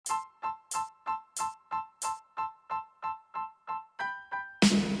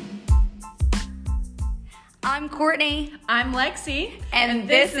I'm Courtney. I'm Lexi. And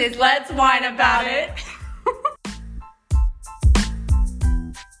this is Let's Whine About It.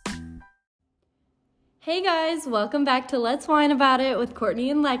 Hey guys, welcome back to Let's Whine About It with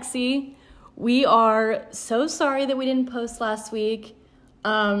Courtney and Lexi. We are so sorry that we didn't post last week.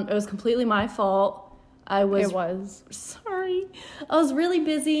 It was completely my fault. It was. Sorry. I was really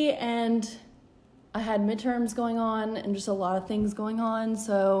busy and I had midterms going on and just a lot of things going on.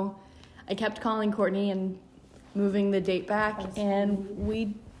 So I kept calling Courtney and moving the date back, and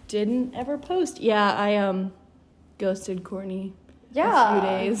we didn't ever post. Yeah, I ghosted Courtney a few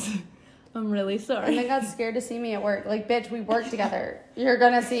days. I'm really sorry. And they got scared to see me at work. Like, bitch, we work together. You're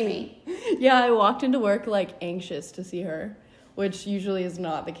gonna see me. Yeah, I walked into work, like, anxious to see her, which usually is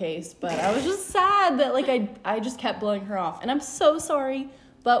not the case. But I was just sad that, like, I just kept blowing her off. And I'm so sorry,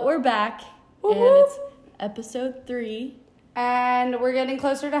 but we're back. Woo-hoo. And it's episode 3. And we're getting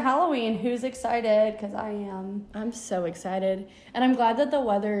closer to Halloween. Who's excited? Because I am. I'm so excited. And I'm glad that the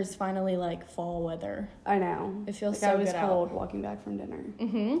weather is finally, like, fall weather. I know. It feels like so I was good cold out. walking back from dinner.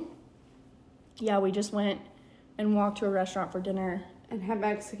 Mm-hmm. Yeah, we just went and walked to a restaurant for dinner. And had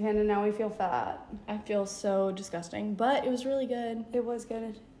Mexican, and now we feel fat. I feel so disgusting, but it was really good. It was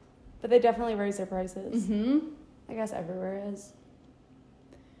good. But they definitely raised their prices. Mm-hmm. I guess everywhere is.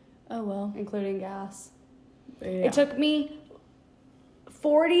 Oh, well. Including gas. Yeah. It took me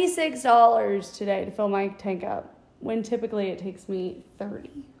 $46 today to fill my tank up, when typically it takes me $30.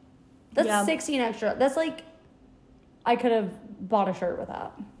 That's 16 extra. That's like, I could have bought a shirt with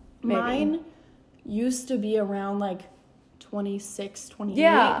that. Maybe. Mine used to be around like 26, 28.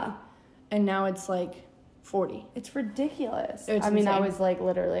 Yeah. And now it's like 40. It's ridiculous. It's I mean, insane. I was like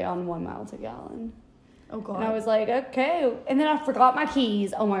literally on 1 mile to gallon. Oh, God. And I was like, okay. And then I forgot my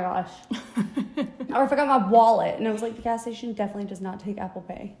keys. Oh, my gosh. Or I forgot my wallet. And I was like, the gas station definitely does not take Apple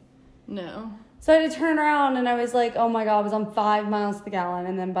Pay. No. So I had to turn around, and I was like, oh, my God, I was on 5 miles to the gallon.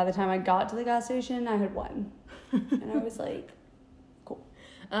 And then by the time I got to the gas station, I had 1. And I was like, cool.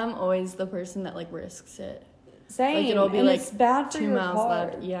 I'm always the person that, like, risks it. Same. Like, it'll be, and like, it's bad for 2 your miles car.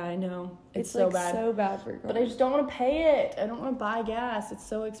 left. Yeah, I know. It's like so bad. so bad for your car. But I just don't want to pay it. I don't want to buy gas. It's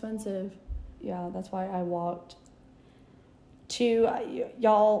so expensive. Yeah, that's why I walked to,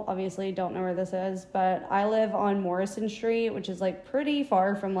 y'all obviously don't know where this is, but I live on Morrison Street, which is like pretty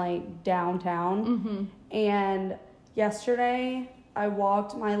far from like downtown. Mm-hmm. And yesterday I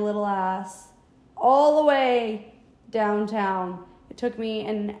walked my little ass all the way downtown. It took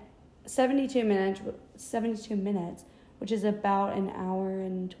me 72 minutes, which is about an hour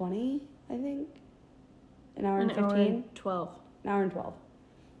and 20, I think. An hour and 15? Hour and 12. An hour and 12.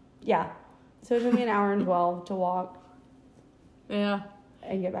 Yeah. So it took me an hour and 12 to walk. Yeah.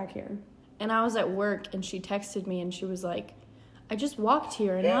 And get back here. And I was at work, and she texted me, and she was like, I just walked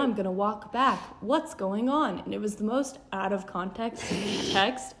here, and now I'm going to walk back. What's going on? And it was the most out of context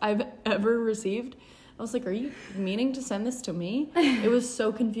text I've ever received. I was like, are you meaning to send this to me? It was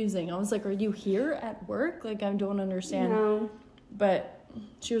so confusing. I was like, are you here at work? Like, I don't understand. No. But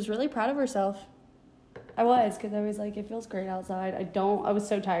she was really proud of herself. I was, because I was like, it feels great outside. I was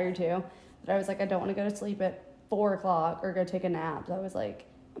so tired, too, that I was like, I don't want to go to sleep at 4 o'clock or go take a nap. So I was like,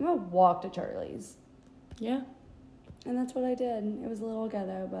 I'm going to walk to Charlie's. Yeah. And that's what I did. It was a little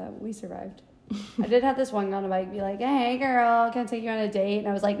ghetto, but we survived. I did have this one guy on a bike be like, hey, girl, can I take you on a date? And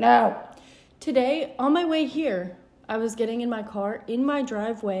I was like, no. Today, on my way here, I was getting in my car, in my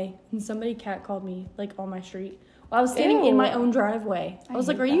driveway, and somebody catcalled me, like, on my street. Well, I was standing in my own driveway. I was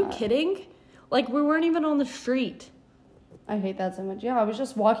like, are you kidding? Like, we weren't even on the street. I hate that so much. Yeah, I was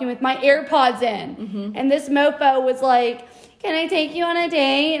just walking with my AirPods in. Mm-hmm. And this mofo was like, can I take you on a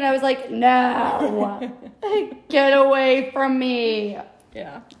date? And I was like, no. Get away from me.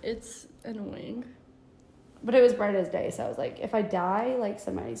 Yeah, it's annoying. But it was bright as day, so I was like, if I die, like,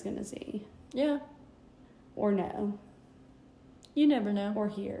 somebody's going to see. Yeah. Or know. You never know. Or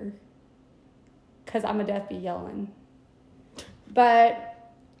hear. Because I'm a deafbee yelling.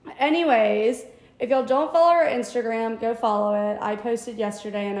 But anyways, if y'all don't follow our Instagram, go follow it. I posted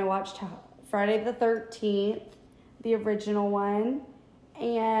yesterday, and I watched Friday the 13th, the original one.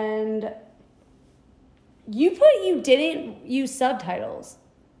 And you didn't use subtitles.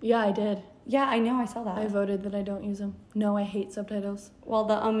 Yeah, I did. Yeah, I know. I saw that. I voted that I don't use them. No, I hate subtitles. Well,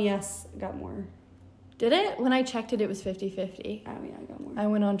 the yes got more. Did it? When I checked it, it was 50-50. Oh, yeah, I got more. I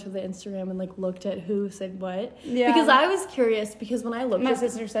went onto the Instagram and, like, looked at who said what. Yeah. Because I was curious, because when I looked My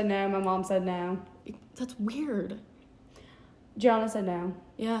sister said no. My mom said no. That's weird. Gianna said no.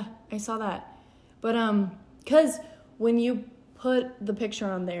 Yeah, I saw that. But, because when you put the picture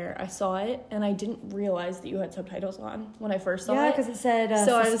on there, I saw it, and I didn't realize that you had subtitles on when I first saw it. Yeah, because it said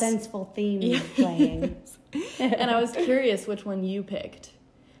suspenseful theme playing. And I was curious which one you picked.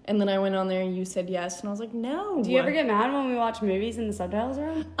 And then I went on there and you said yes, and I was like, no. Do you ever get mad when we watch movies and the subtitles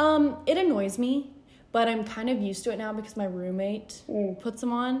are on? It annoys me, but I'm kind of used to it now because my roommate puts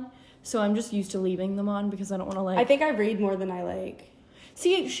them on. So I'm just used to leaving them on because I don't want to, like... I think I read more than I like.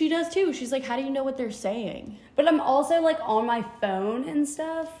 See, she does too. She's like, how do you know what they're saying? But I'm also, like, on my phone and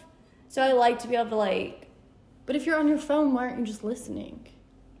stuff. So I like to be able to, like... But if you're on your phone, why aren't you just listening?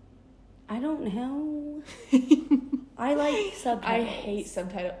 I don't know. I like subtitles. I hate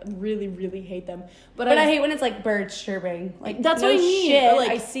subtitles. Really, really hate them. But I hate when it's, like, birds chirping. Like, that's no what I mean. Shit,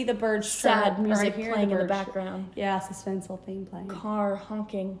 like, I see the birds sad chirp, music or I hear playing in the birds background. Yeah, suspenseful theme playing. Car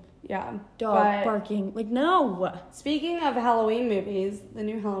honking. Yeah. Dog barking. Like, no. Speaking of Halloween movies, the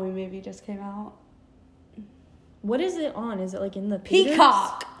new Halloween movie just came out. What is it on? Is it, like, in the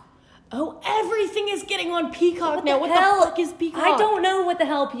Peacock. theaters? Oh, everything is getting on Peacock now. What the fuck is Peacock? I don't know what the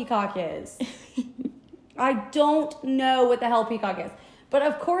hell Peacock is. I don't know what the hell Peacock is. But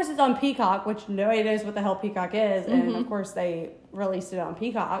of course it's on Peacock, which nobody knows what the hell Peacock is. And of course they released it on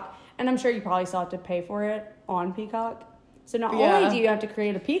Peacock. And I'm sure you probably still have to pay for it on Peacock. So not only do you have to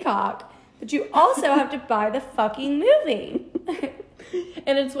create a Peacock, but you also have to buy the fucking movie.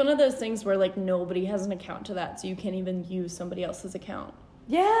 And it's one of those things where, like, nobody has an account to that, so you can't even use somebody else's account.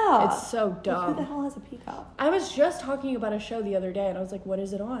 Yeah. It's so dumb. Like, who the hell has a Peacock? I was just talking about a show the other day, and I was like, what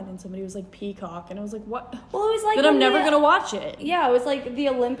is it on? And somebody was like, Peacock. And I was like, what? Well, it was like... Then I'm never going to watch it. Yeah, it was like the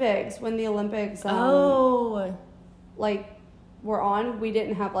Olympics. When the Olympics... like, were on, we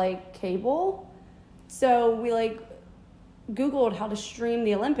didn't have, like, cable. So we, like, Googled how to stream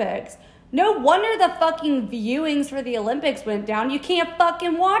the Olympics. No wonder the fucking viewings for the Olympics went down. You can't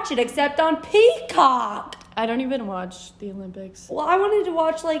fucking watch it except on Peacock. I don't even watch the Olympics. Well, I wanted to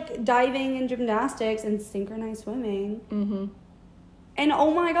watch, like, diving and gymnastics and synchronized swimming. Mm-hmm. And,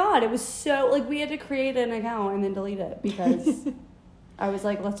 oh, my God, it was so... Like, we had to create an account and then delete it because I was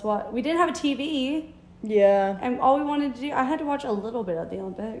like, let's watch... We didn't have a TV. Yeah. And all we wanted to do... I had to watch a little bit of the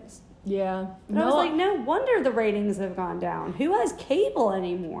Olympics. Yeah. And I was like, no wonder the ratings have gone down. Who has cable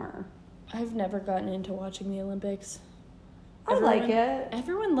anymore? I've never gotten into watching the Olympics. I like it.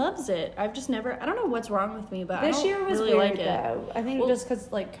 Everyone loves it. I've just never... I don't know what's wrong with me, but this I don't year was really weird, like it. Though. I think just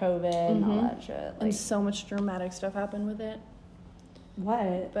because, like, COVID and all that shit. Like, and so much dramatic stuff happened with it.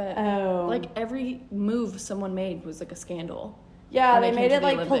 What? But, like, every move someone made was, like, a scandal. Yeah, they made it,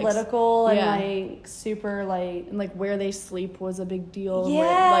 like, political and, like, super, like... And, like, where they sleep was a big deal. Yeah.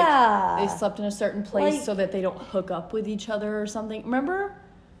 Where, like, they slept in a certain place like, so that they don't hook up with each other or something. Remember?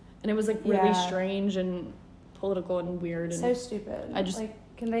 And it was, like, really strange and political and weird. And so stupid. I just... Like,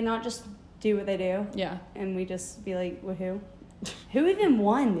 can they not just do what they do? Yeah. And we just be like, woohoo? Who even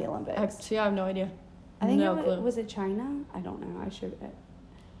won the Olympics? Actually, I have no idea. I think was it China? I don't know. I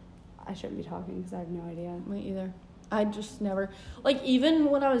shouldn't be talking because I have no idea. Me either. I just never, like, even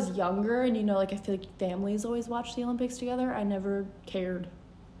when I was younger and, you know, like, I feel like families always watch the Olympics together, I never cared.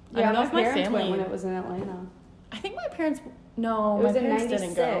 Yeah, I don't know if my parents family... went when it was in Atlanta. I think my parents... No, it was my in parents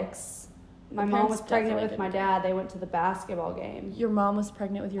 96. didn't go. My mom was pregnant with my dad. They went to the basketball game. Your mom was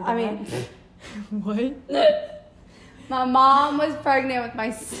pregnant with your dad? I mean... What? My mom was pregnant with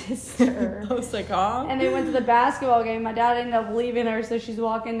my sister. I was like, huh? And they went to the basketball game. My dad ended up leaving her, so she's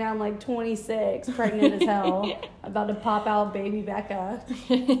walking down like 26, pregnant as hell, about to pop out baby Becca.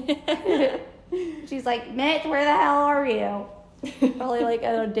 She's like, Mitch, where the hell are you? Probably like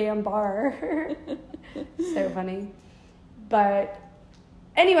at a damn bar. So funny. But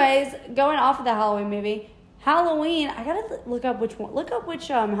anyways, going off of the Halloween movie, Halloween, I gotta look up which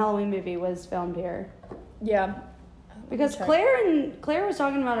Halloween movie was filmed here. Yeah. Because Claire was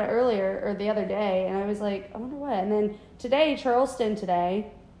talking about it earlier, or the other day, and I was like, I wonder what. And then Charleston today,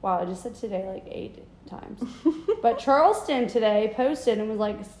 wow, I just said today like 8 times. But Charleston today posted and was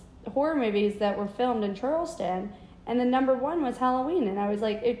like horror movies that were filmed in Charleston, and the number 1 was Halloween, and I was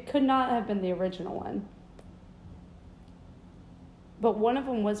like, it could not have been the original one. But one of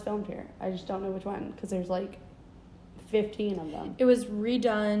them was filmed here. I just don't know which one, because there's like 15 of them. It was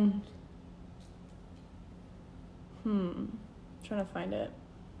redone... trying to find it.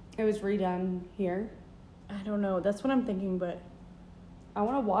 It was redone here. I don't know. That's what I'm thinking, but I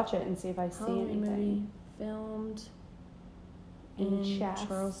want to watch it and see if I see anything. Movie filmed in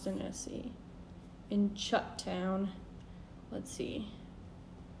Charleston, SC. In Chucktown. Let's see.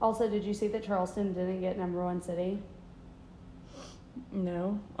 Also, did you see that Charleston didn't get number 1 city?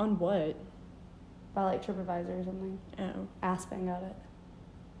 No. On what? By like TripAdvisor or something. Oh. Aspen got it.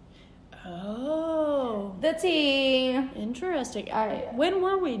 Oh. The tea. Interesting. When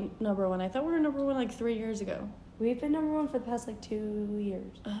were we number one? I thought we were number one like 3 years ago. We've been number one for the past like 2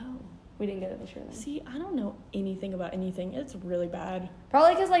 years. Oh. We didn't get it this year then. See, I don't know anything about anything. It's really bad.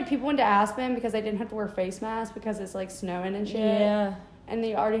 Probably because like people went to Aspen because they didn't have to wear face masks because it's like snowing and shit. Yeah. And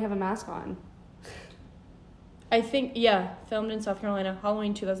they already have a mask on. I think, yeah, filmed in South Carolina,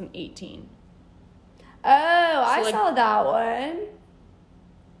 Halloween 2018. Oh, I saw that one.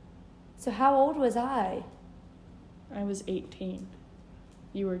 So how old was I? I was 18.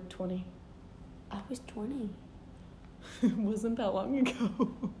 You were 20. I was 20. Wasn't that long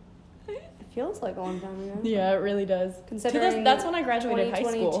ago. It feels like a long time ago. Yeah, it really does. Considering that's when I graduated high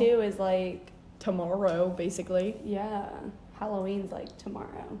school. 2022 is like... Tomorrow, basically. Yeah. Halloween's like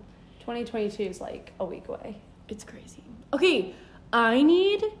tomorrow. 2022 is like a week away. It's crazy. Okay, I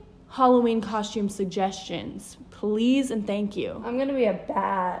need Halloween costume suggestions. Please and thank you. I'm going to be a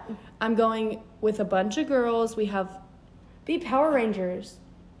bat. I'm going with a bunch of girls. We have... Be Power Rangers.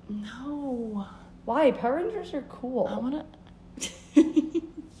 No. Why? Power Rangers are cool. I want to...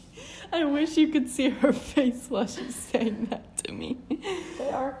 I wish you could see her face while she's saying that to me. They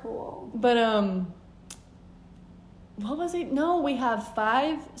are cool. But, what was it? No, we have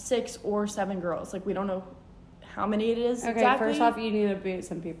 5, 6, or 7 girls. Like, we don't know how many it is okay, exactly. First off, you need to boot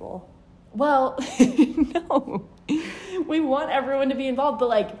some people. Well, no. We want everyone to be involved, but,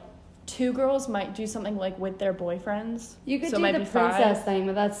 like, 2 girls might do something, like, with their boyfriends. You could so do the princess 5. thing,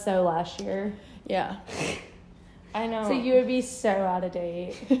 but that's so last year. Yeah. I know. So you would be so out of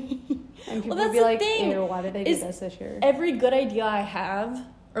date. And people would be like, ew, why did they do this year? Every good idea I have,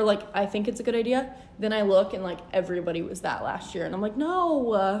 or, like, I think it's a good idea, then I look and, like, everybody was that last year. And I'm like,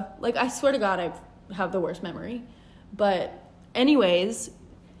 no. Like, I swear to God, I have the worst memory. But anyways.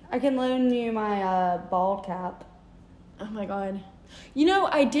 I can loan you my bald cap. Oh, my God. You know,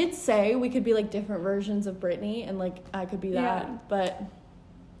 I did say we could be, like, different versions of Britney, and, like, I could be that. Yeah. But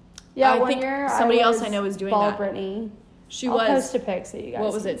yeah, I one think year somebody else I know is doing bald that. Britney. I'll post a pic so you guys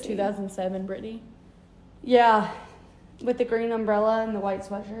what was can it, see. 2007 Britney? Yeah. With the green umbrella and the white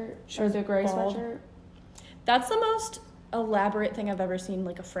sweatshirt. Or the gray bald. sweatshirt. That's the most elaborate thing I've ever seen,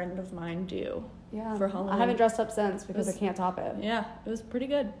 like, a friend of mine do. Yeah. For Halloween. I haven't dressed up since because I can't top it. Yeah, it was pretty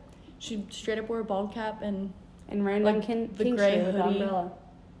good. She straight up wore a bald cap and random like, the the gray gray with the hoodie. umbrella.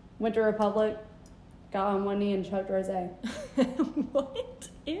 Went to Republic, got on one knee and choked rosé. What?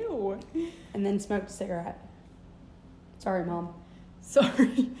 Ew. And then smoked a cigarette. Sorry, Mom.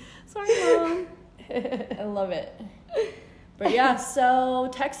 Sorry, Mom. I love it. But yeah, so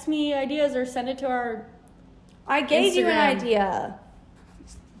text me ideas or send it to our I gave you an Instagram. idea.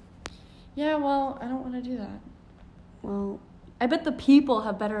 Yeah, well, I don't want to do that. Well, I bet the people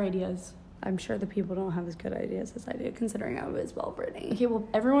have better ideas. I'm sure the people don't have as good ideas as I do, considering I was well Britney. Okay, well,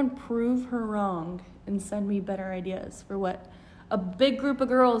 everyone prove her wrong and send me better ideas for what a big group of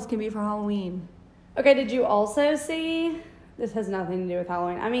girls can be for Halloween. Okay, did you also see... This has nothing to do with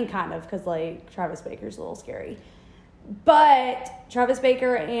Halloween. I mean, kind of, because, like, Travis Baker's a little scary. But Travis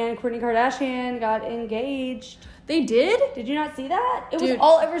Baker and Kourtney Kardashian got engaged. They did? Did you not see that? It Dude. was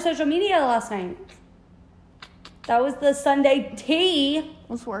all over social media last night. That was the Sunday tea. I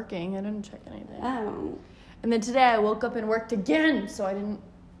was working. I didn't check anything. Oh. And then today I woke up and worked again, so I didn't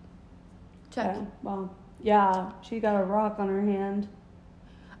check. Oh, well, yeah, she got a rock on her hand.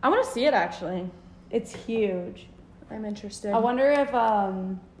 I want to see it, actually. It's huge. I'm interested. I wonder if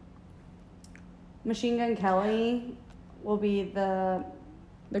Machine Gun Kelly will be the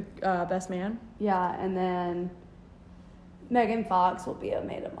best man? Yeah, and then Megan Fox will be a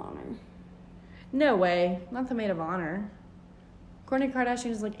maid of honor. No way. Not the maid of honor. Kourtney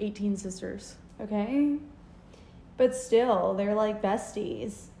Kardashian is like 18 sisters. Okay? But still, they're like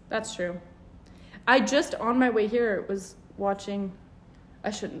besties. That's true. I just, on my way here, was watching... I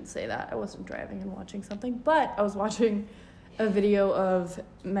shouldn't say that. I wasn't driving and watching something, but I was watching a video of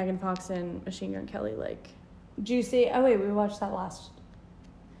Megan Fox and Machine Gun Kelly, like... Juicy. Oh, wait, we watched that last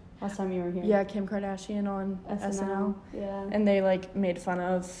time you were here. Yeah, Kim Kardashian on SNL. Yeah. And they, like, made fun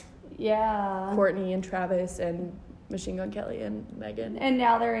of Yeah. Kourtney and Travis and Machine Gun Kelly and Megan. And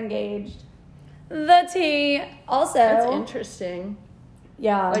now they're engaged. The tea. Also. That's interesting.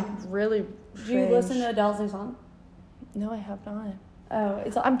 Yeah. Like, really Did you listen to Adele's new song? No, I have not. Oh,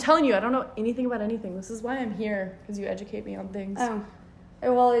 I'm telling you, I don't know anything about anything. This is why I'm here, because you educate me on things. Oh.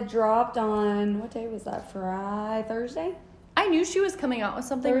 Well, it dropped on, what day was that? Thursday? I knew she was coming out with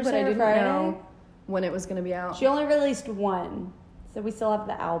something, Thursday but I or didn't Friday? know when it was going to be out. She only released one, so we still have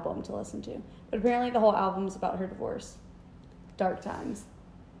the album to listen to. But apparently the whole album's about her divorce. Dark times.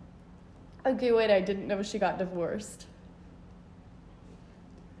 Okay, wait, I didn't know she got divorced.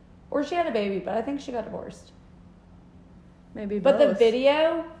 Or she had a baby, but I think she got divorced. Maybe But both. the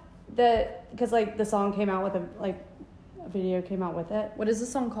video, because, like, the song came out with a video came out with it. What is the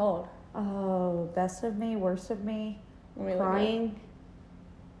song called? Oh, Best of Me, Worst of Me, Let me look Crying,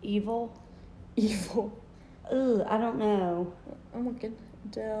 Evil. Evil. Ugh, I don't know. I'm looking.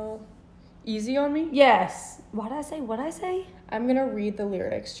 Adele. Easy on Me? Yes. What'd I say? I'm going to read the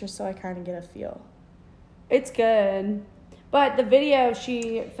lyrics just so I kind of get a feel. It's good. But the video,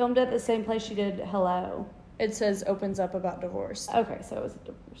 she filmed it at the same place she did Hello. It says opens up about divorce. Okay, so it was a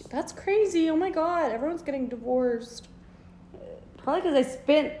divorce. That's crazy. Oh my God. Everyone's getting divorced. Probably because they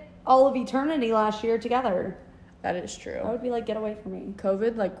spent all of eternity last year together. That is true. I would be like, get away from me.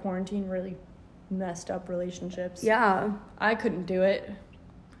 COVID, like quarantine, really messed up relationships. Yeah. I couldn't do it.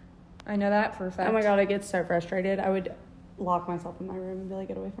 I know that for a fact. Oh my God, I get so frustrated. I would lock myself in my room and be like,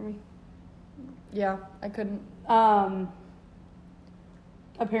 get away from me. Yeah, I couldn't.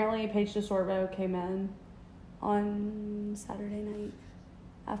 Apparently Paige DeSorbo came in on Saturday night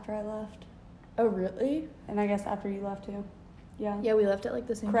after I left. Oh, really? And I guess after you left too. Yeah. Yeah, we left at like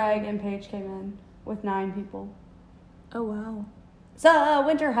the same Craig time. and Paige came in with 9 people. Oh, wow. So,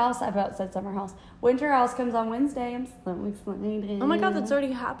 Winter House, I about said Summer House. Winter House comes on Wednesday. I'm so excited. Oh my God, that's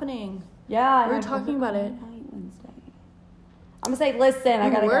already happening. Yeah. We were talking about it. Wednesday. I'm going to say, listen, I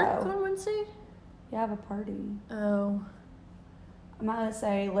got to work go. on Wednesday? Yeah, I have a party. Oh. I'm going to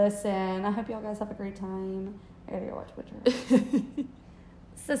say, listen, I hope y'all guys have a great time. I got to go watch Winter.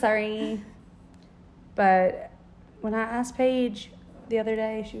 So sorry. But when I asked Paige the other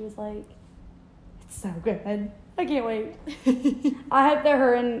day, she was like, it's so good. I can't wait. I hope that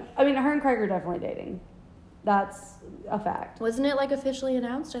her and Craig are definitely dating. That's a fact. Wasn't it like officially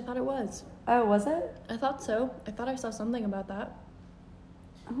announced? I thought it was. Oh, was it? I thought so. I thought I saw something about that.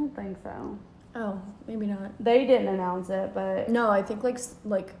 I don't think so. Oh, maybe not. They didn't announce it, but... No, I think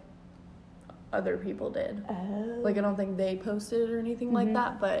like other people did. Oh. Like, I don't think they posted or anything like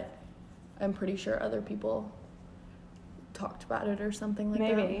that, but I'm pretty sure other people talked about it or something like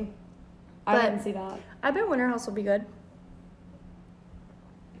that. Maybe. I But- didn't see that. I bet Winter House will be good.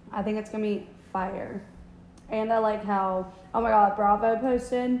 I think it's going to be fire. And I like how, oh my God, Bravo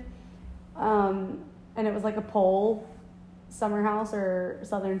posted, and it was like a poll, Summer House or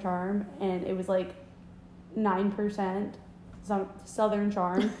Southern Charm, and it was like 9% Southern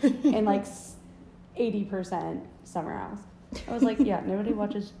Charm and like 80% Summer House. I was like, yeah, nobody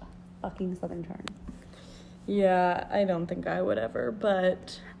watches fucking Southern Charm. Yeah, I don't think I would ever,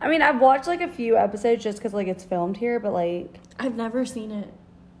 but... I mean, I've watched like a few episodes just because like it's filmed here, but like... I've never seen it,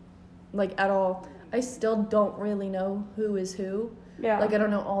 like, at all. I still don't really know who is who. Yeah. Like, I don't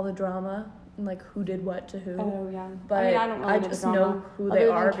know all the drama and, like, who did what to who. Oh, yeah. But I don't really I know just the drama, know who other they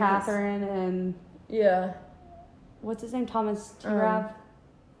than are because- Catherine and... Yeah. What's his name? Thomas T-Rav?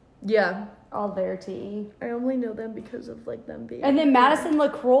 Yeah. All their tea. I only know them because of, like, them being... And then Madison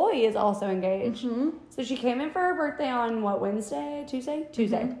LaCroix is also engaged. Mm-hmm. So she came in for her birthday on, what, Wednesday? Tuesday?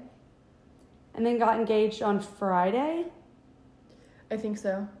 Tuesday. Mhm. And then got engaged on Friday? I think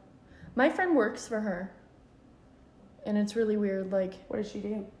so. My friend works for her. And it's really weird, like... What does she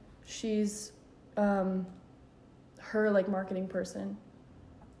do? She's her like marketing person,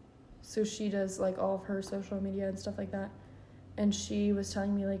 so she does like all of her social media and stuff like that. And she was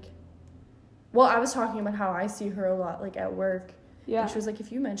telling me like, well, I was talking about how I see her a lot like at work. Yeah. And she was like,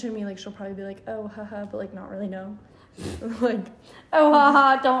 if you mention me, like she'll probably be like, oh haha, but like not really know. Like, oh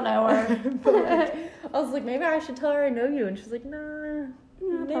haha, don't know her. but, like, I was like, maybe I should tell her I know you, and she's like, nah,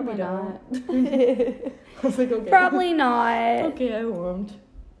 maybe probably don't. not. I was like, okay, Probably not. okay, I won't.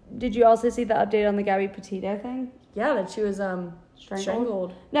 Did you also see the update on the Gabby Petito thing? Yeah, that she was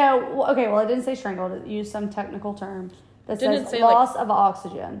strangled. No, okay, well, it didn't say strangled. It used some technical term that Didn't says say, loss of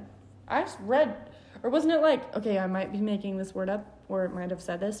oxygen. I just read, or wasn't it like, okay, I might be making this word up, or it might have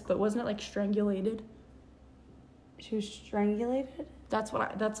said this, but wasn't it like strangulated? She was strangulated? That's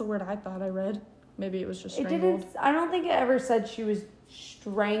the word I thought I read. Maybe it was just It strangled. didn't, I don't think it ever said she was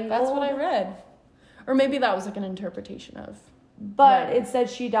strangled. That's what I read. Or maybe that was like an interpretation of. But Right. it said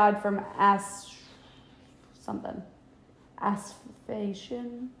she died from something.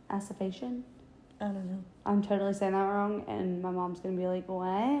 Asphyxiation? I don't know. I'm totally saying that wrong, and my mom's going to be like,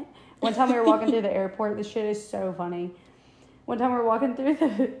 what? One time we were walking through the airport. This shit is so funny. One time we were walking through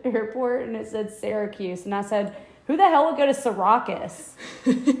the airport, and it said Syracuse, and I said, who the hell would go to Syracuse?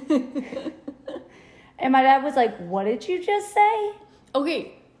 And my dad was like, what did you just say?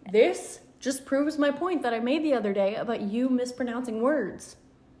 Okay, this just proves my point that I made the other day about you mispronouncing words.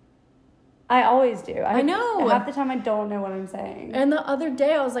 I always do. I know. Half the time I don't know what I'm saying. And the other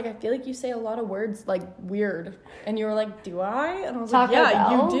day I was like, I feel like you say a lot of words like weird. And you were like, do I? And I was Taco like, yeah,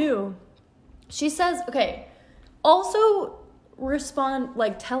 Bell? you do. She says, okay, also respond,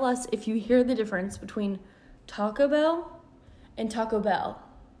 like tell us if you hear the difference between Taco Bell and Taco Bell.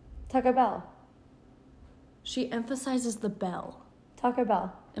 Taco Bell. She emphasizes the bell. Taco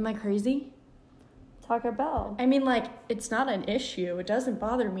Bell. Am I crazy? Taco Bell. I mean, like, it's not an issue. It doesn't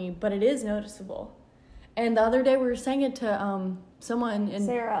bother me, but it is noticeable. And the other day we were saying it to someone, and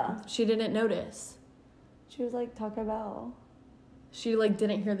Sarah. she didn't notice. She was like, Taco Bell. She, like,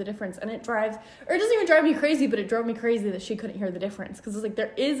 didn't hear the difference. And it drives, or it doesn't even drive me crazy, but it drove me crazy that she couldn't hear the difference. Because it's like,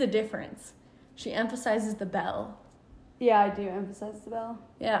 there is a difference. She emphasizes the bell. Yeah, I do emphasize the bell.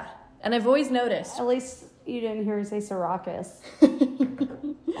 Yeah. And I've always noticed. At least you didn't hear her say Syracuse.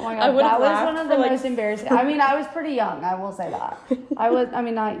 Oh my I god, would've that was laughed one of for, the like, most embarrassing. I mean, I was pretty young, I will say that. I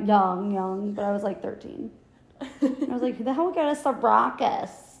mean, not young, but I was like 13. I was like, who the hell would go to Syracuse?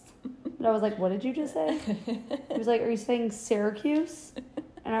 And I was like, what did you just say? He was like, are you saying Syracuse?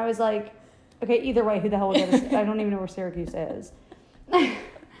 And I was like, okay, either way, who the hell would go to I don't even know where Syracuse is.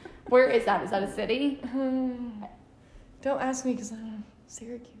 Where is that? Is that a city? Don't ask me because I don't know.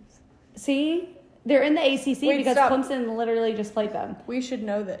 Syracuse. See? They're in the ACC Wait, because stop. Clemson literally just played them. We should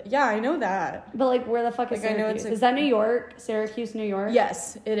know that. Yeah, I know that. But, like, where the fuck is Like, I know Syracuse? it's, like- Is that New York? Syracuse, New York?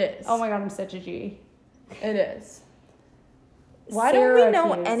 Yes, it is. Oh, my God, I'm such a G. It is. Why don't we know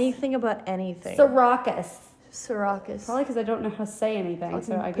Syracuse. anything about anything? Syracuse. Syracuse. Probably because I don't know how to say anything,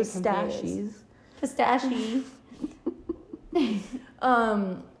 so I get confused. Pistachies.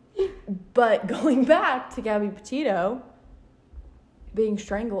 Pistachies. But going back to Gabby Petito being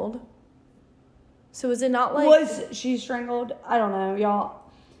strangled. So is it not like... Was she strangled? I don't know, y'all.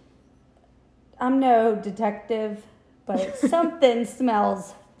 I'm no detective, but something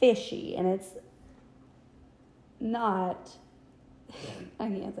smells fishy, and it's not... I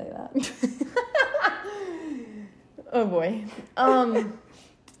can't say that. Oh, boy.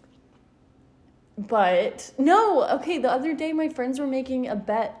 But, no, okay, the other day my friends were making a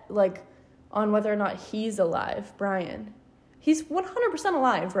bet, like, on whether or not he's alive, Brian. He's 100%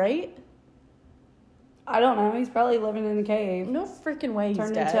 alive, right? I don't know. He's probably living in a cave. No freaking way he's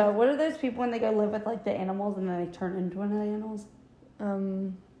Turned dead. into... What are those people when they go live with, like, the animals and then they turn into one of the animals?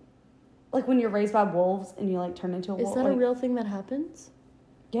 Like, when you're raised by wolves and you, like, turn into a wolf. Is that a real thing that happens?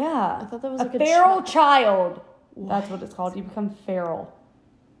 Yeah. I thought that was a like a feral child. What? That's what it's called. You become feral.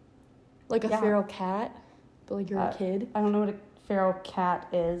 Like a Yeah. feral cat? But, like, you're a kid? I don't know what a feral cat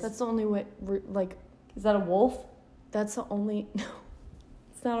is. That's the only way, like... Is that a wolf? That's the only... No.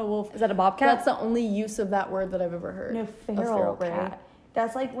 It's not a wolf. Is that a bobcat? That's the only use of that word that I've ever heard. No, A feral cat.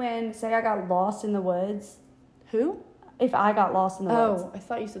 That's like when, say, I got lost in the woods. Who? If I got lost in the woods. Oh, I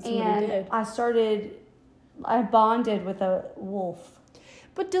thought you said somebody And did. I bonded with a wolf.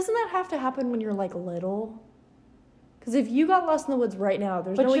 But doesn't that have to happen when you're, like, little? Because if you got lost in the woods right now,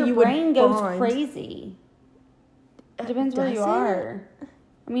 there's But no way your you brain would goes bond. crazy. It depends where Does you it? are.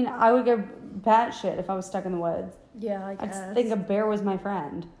 I mean, I would go batshit if I was stuck in the woods. Yeah, I I'd guess. think a bear was my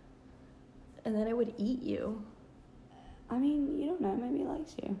friend. And then it would eat you. I mean, you don't know. Maybe he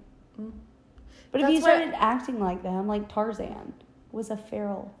likes you. Mm. But if That's you why- started acting like them, like Tarzan was a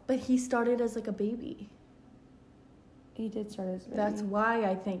feral. But he started as, like, a baby. He did start as a baby. That's why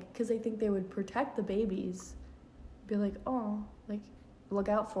I think, because I think they would protect the babies. Be like, oh, like, look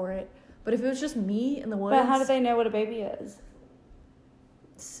out for it. But if it was just me in the woods... But how do they know what a baby is?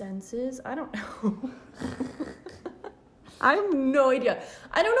 Senses? I don't know. I have no idea.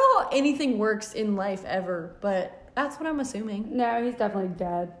 I don't know how anything works in life ever, but that's what I'm assuming. No, he's definitely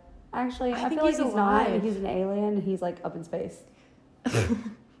dead. Actually, I think feel like he's he's not. alive. He's an alien. And he's like up in space.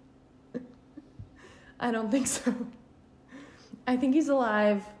 I don't think so. I think he's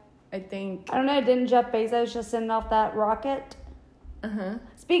alive. I think... I don't know. Didn't Jeff Bezos just send off that rocket? Uh-huh.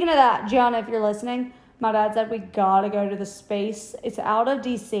 Speaking of that, Gianna, if you're listening, my dad said we gotta go to the space. It's out of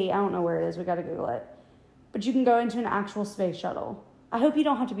DC. I don't know where it is. We gotta Google it. But you can go into an actual space shuttle. I hope you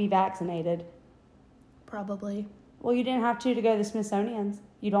don't have to be vaccinated. Probably. Well, you didn't have to go to the Smithsonian's.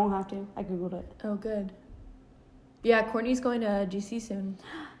 You don't have to. I Googled it. Oh, good. Yeah, Courtney's going to DC soon.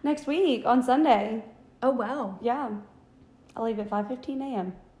 Next week, on Sunday. Oh, wow. Yeah. I'll leave at 5:15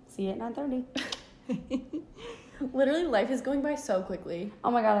 a.m. See you at 9:30. Literally, life is going by so quickly. Oh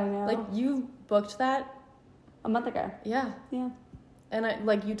my God, I know. Like, you booked that? a month ago. Yeah. Yeah.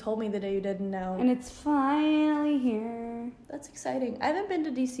 And you told me the day you did, and now... And it's finally here. That's exciting. I haven't been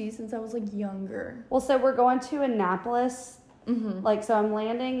to DC since I was, like, younger. Well, so we're going to Annapolis. Mm-hmm. Like, so I'm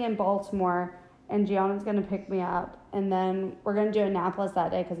landing in Baltimore, and Gianna's going to pick me up. And then we're going to do Annapolis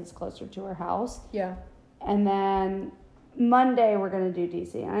that day because it's closer to her house. Yeah. And then Monday we're going to do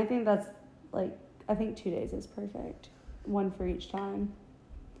DC. And I think that's, like, I think 2 days is perfect. One for each time.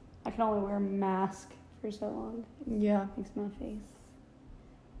 I can only wear a mask for so long. Yeah. Makes my face.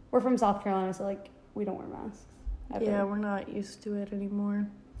 We're from South Carolina, so, like, we don't wear masks. Ever. Yeah, we're not used to it anymore.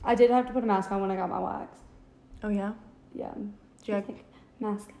 I did have to put a mask on when I got my wax. Oh, yeah? Yeah. Do you have... like,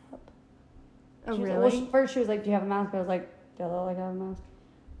 mask up. Oh, She was really? like, well, first she was like, do you have a mask? I was like, do I look like I have a mask?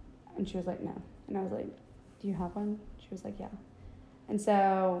 And she was like, no. And I was like, do you have one? She was like, yeah. And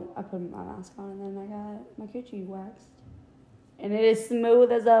so I put my mask on, and then I got my coochie waxed. And it is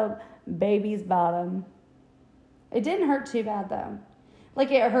smooth as a baby's bottom. It didn't hurt too bad, though.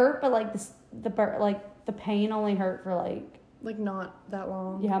 Like, it hurt, but, like, the pain only hurt for, like... Like, not that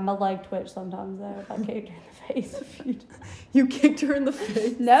long. Yeah, my leg twitched sometimes, though, if I kicked her in the face a few times. You kicked her in the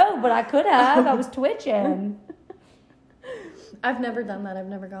face? No, but I could have. I was twitching. I've never done that. I've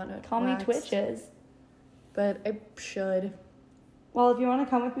never gotten it Call waxed. me twitches. But I should. Well, if you want to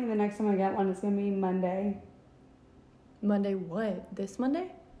come with me the next time I get one, it's going to be Monday. Monday what? This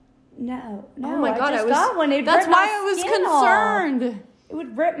Monday? No. Oh my God, I just got one. That's why I was concerned. Off. It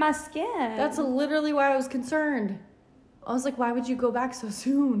would rip my skin. That's literally why I was concerned. I was like, why would you go back so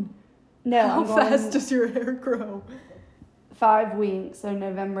soon? No, How fast does your hair grow? 5 weeks. So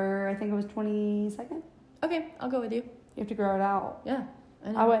November, I think it was 22nd. Okay, I'll go with you. You have to grow it out. Yeah,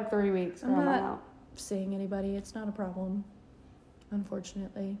 I know. I went 3 weeks growing it out. Seeing anybody, it's not a problem,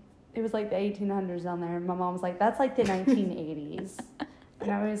 unfortunately. It was like the 1800s down there. And my mom was like, that's like the 1980s.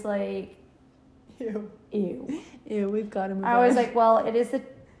 And I was like, Ew. Ew, we've got to move on. I was like, well, it is the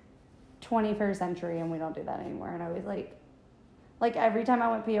 21st century and we don't do that anymore. And I was like every time I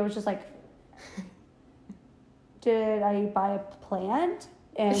went pee, I was just like, did I buy a plant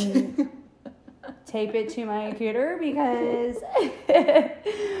and tape it to my computer? Because,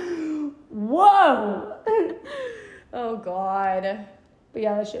 whoa. Oh, God. But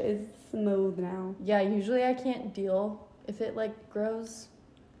yeah, that shit is smooth now. Yeah, usually I can't deal if it, like, grows.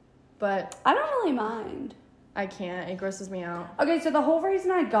 But I don't really mind. I can't. It grosses me out. Okay, so the whole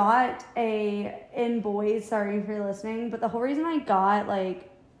reason I got boys, sorry if you're listening, but the whole reason I got, like,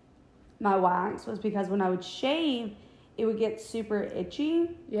 my wax was because when I would shave, it would get super itchy.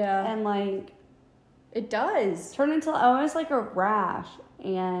 Yeah. And, like... It does. Turn into almost like a rash.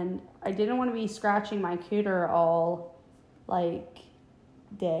 And I didn't want to be scratching my cooter all, like,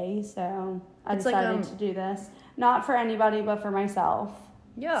 day. So I decided to do this. Not for anybody, but for myself.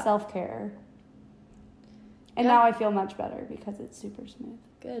 Yeah. Self-care. And now I feel much better because it's super smooth.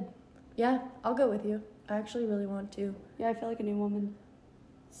 Good. Yeah, I'll go with you. I actually really want to. Yeah, I feel like a new woman.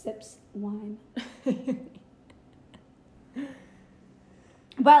 Sips wine.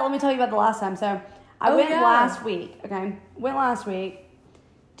 But let me tell you about the last time. So I went last week, okay? Went last week.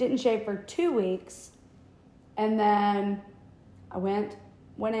 Didn't shave for 2 weeks. And then I went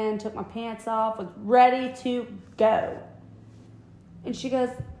in, took my pants off, was ready to go. And she goes,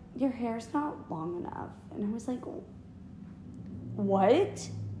 your hair's not long enough. And I was like, what?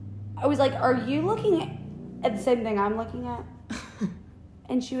 I was like, are you looking at the same thing I'm looking at?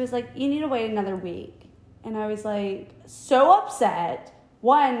 And she was like, you need to wait another week. And I was like, so upset.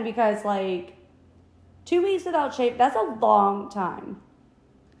 One, because like 2 weeks without shave, that's a long time.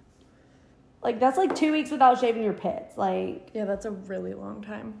 Like, that's like 2 weeks without shaving your pits. Like, yeah, that's a really long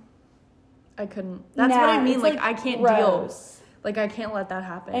time. I couldn't. That's what I mean. Like, I can't deal. Like, I can't let that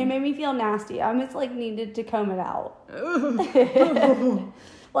happen. And it made me feel nasty. I almost, like, needed to comb it out.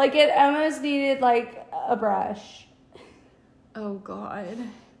 Like, it almost needed, like, a brush. Oh, God.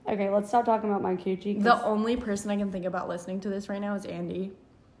 Okay, let's stop talking about my coochie. The only person I can think about listening to this right now is Andy.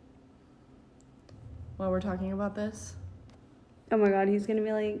 While we're talking about this. Oh, my God. He's going to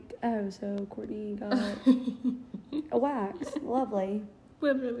be like, oh, so Courtney got a wax. Lovely.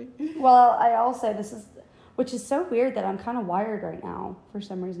 Literally. Well, I also, which is so weird that I'm kind of wired right now. For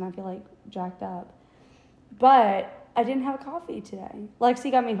some reason, I feel like jacked up. But I didn't have a coffee today.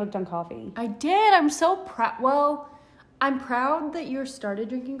 Lexi got me hooked on coffee. I did. I'm so proud. Well, I'm proud that you started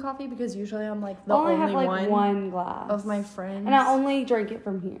drinking coffee because usually I'm like the only have like one glass of my friends. And I only drink it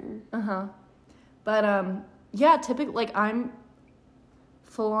from here. Uh-huh. But, yeah, typically, like, I'm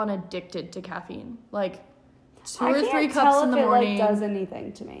full on addicted to caffeine. Like, 2 or 3 cups in the morning. It like does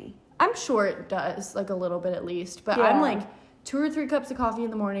anything to me. I'm sure it does, like a little bit at least. But yeah. I'm like 2 or 3 cups of coffee in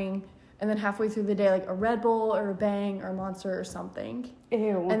the morning, and then halfway through the day, like a Red Bull or a Bang or a Monster or something.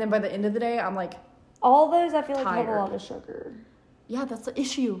 Ew. And then by the end of the day, I'm like all those I feel like tired. have a lot of sugar. Yeah, that's the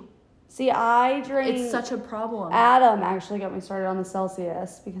issue. See, I drink. It's such a problem. Adam actually got me started on the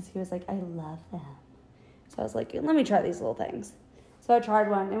Celsius because he was like, I love them. So I was like, let me try these little things. So I tried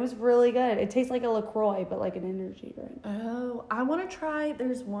one. It was really good. It tastes like a LaCroix, but like an energy drink. Oh, I want to try.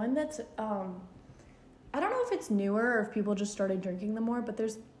 There's one that's, I don't know if it's newer or if people just started drinking them more, but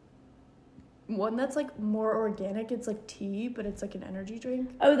there's one that's like more organic. It's like tea, but it's like an energy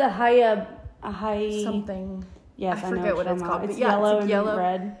drink. Oh, the high something. Yes, I forget what it's called. It's but yeah, yellow it's like and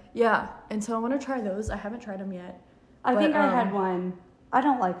red. Yeah, and so I want to try those. I haven't tried them yet. I think I had one. I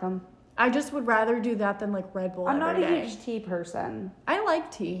don't like them. I just would rather do that than like Red Bull. I'm not every a day. huge tea person. I like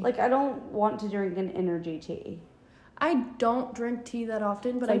tea. Like, I don't want to drink an energy tea. I don't drink tea that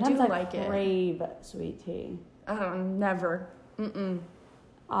often, but Sometimes I do like it. I crave sweet tea. Never.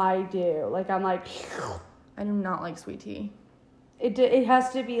 I do. Like, I'm like... I do not like sweet tea. It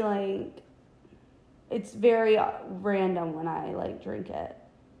has to be like... It's very random when I, like, drink it.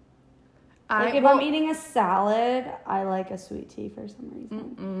 Like, if I'm eating a salad, I like a sweet tea for some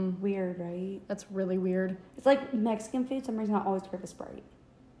reason. Weird, right? That's really weird. It's like Mexican food. For some reason, I always crave a Sprite.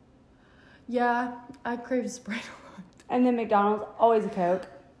 Yeah, I crave Sprite a lot. And then McDonald's, always a Coke.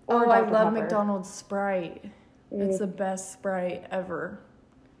 Or I Dr. love Pepper. McDonald's Sprite. It's the best Sprite ever.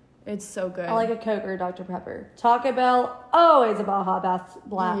 It's so good. I like a Coke or a Dr. Pepper. Taco Bell, always a Baja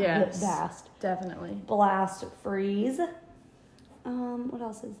Yes, Blast. definitely. Blast Freeze. What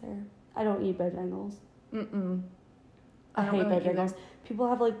else is there? I don't eat Bojangles. I hate really Bojangles. either. People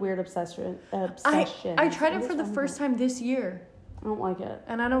have like weird obsessions. I tried it for the first time this year. I don't like it.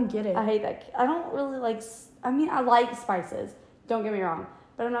 And I don't get it. I hate that. I don't really like... I mean, I like spices. Don't get me wrong.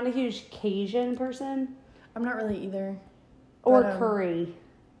 But I'm not a huge Cajun person. I'm not really either. Or curry.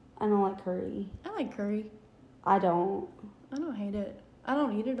 I don't like curry. I like curry. I don't. I don't hate it. I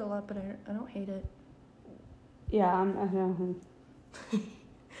don't eat it a lot, but I don't hate it. Yeah, I know.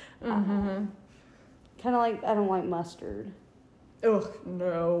 Kind of like, I don't like mustard. Ugh,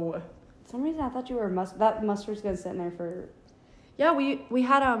 no. For some reason, I thought you were that mustard's gonna sit in there for... Yeah, we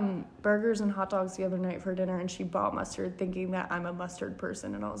had burgers and hot dogs the other night for dinner, and she bought mustard thinking that I'm a mustard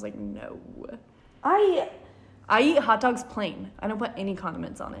person, and I was like, no. I eat hot dogs plain. I don't put any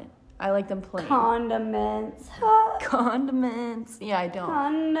condiments on it. I like them plain. Condiments. Condiments. Yeah, I don't.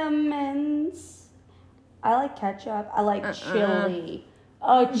 Condiments. I like ketchup. I like chili.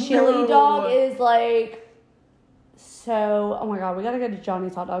 A chili dog is like so... Oh my God, we gotta go to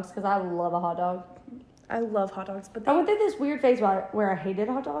Johnny's Hot Dogs because I love a hot dog. I love hot dogs, but I went through this weird phase where I hated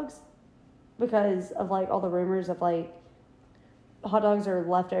hot dogs because of like all the rumors of like hot dogs are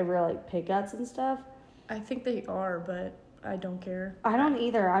leftover like pig guts and stuff. I think they are, but I don't care. I don't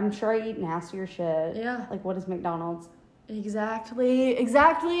either. I'm sure I eat nastier shit. Yeah. Like, what is McDonald's? Exactly.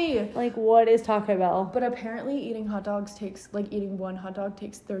 Like, what is Taco Bell? But apparently eating one hot dog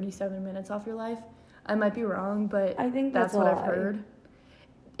takes 37 minutes off your life. I might be wrong, but I think that's what I've heard.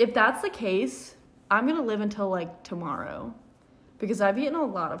 If that's the case, I'm going to live until like tomorrow because I've eaten a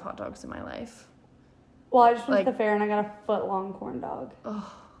lot of hot dogs in my life. Well, I just went to the fair and I got a foot-long corn dog.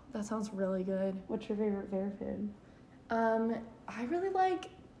 Oh, that sounds really good. What's your favorite fair food? I really like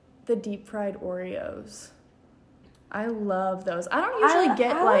the deep-fried Oreos. I love those. I don't usually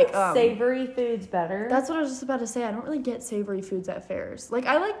get I like savory foods better. That's what I was just about to say. I don't really get savory foods at fairs. Like,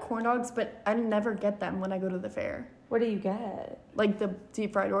 I like corn dogs, but I never get them when I go to the fair. What do you get? Like the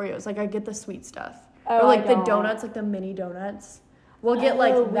deep-fried Oreos. Like, I get the sweet stuff. Oh, or like the donuts, like the mini donuts. We'll get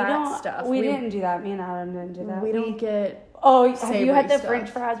like that stuff. We didn't do that. Me and Adam didn't do that. We don't get... Oh, have you had the stuff. French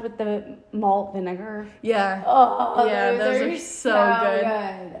fries with the malt vinegar? Yeah. Oh, yeah, those are so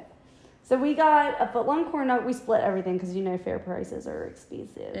good. So we got a foot-long corn dog. We split everything because, you know, fair prices are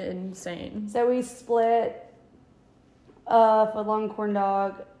expensive. Insane. So we split a foot-long corn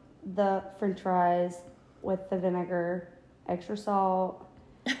dog, the French fries with the vinegar, extra salt,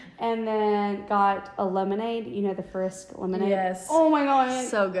 and then got a lemonade. You know, the Frisk lemonade? Yes. Oh, my God.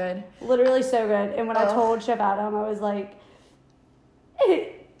 So good. Literally so good. And when I told Chef Adam, I was like...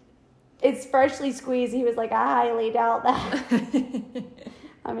 It's freshly squeezed. He was like, I highly doubt that.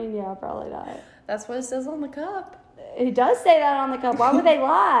 I mean, yeah, probably not. That's what it says on the cup. It does say that on the cup. Why would they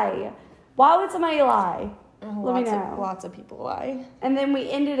lie? Why would somebody lie? Let me know. Lots of people lie. And then we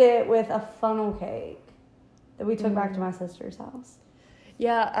ended it with a funnel cake that we took back to my sister's house.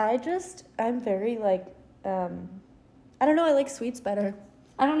 Yeah, I'm very like, I don't know, I like sweets better.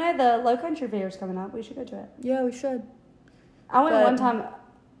 I don't know, the Low Country Fair is coming up. We should go to it. Yeah, we should. I went one time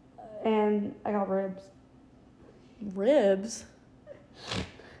and I got ribs. Ribs?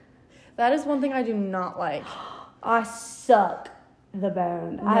 That is one thing I do not like. I suck the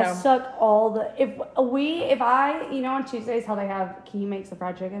bone. No. I suck all the... If I... You know on Tuesdays how they have... Key makes the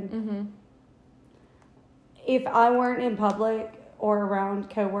fried chicken? Mm-hmm. If I weren't in public or around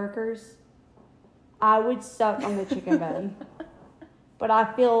coworkers, I would suck on the chicken bone. But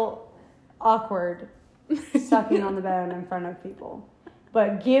I feel awkward sucking on the bone in front of people.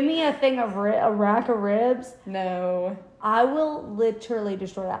 But give me a thing of a rack of ribs. No. I will literally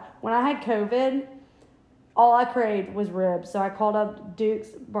destroy that. When I had COVID, all I craved was ribs. So I called up Duke's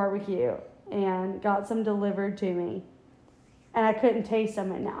Barbecue and got some delivered to me. And I couldn't taste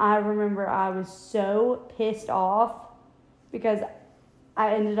them. And I remember I was so pissed off because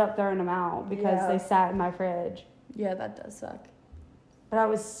I ended up throwing them out because they sat in my fridge. Yeah, that does suck. But I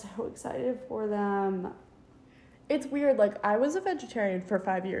was so excited for them. It's weird. Like, I was a vegetarian for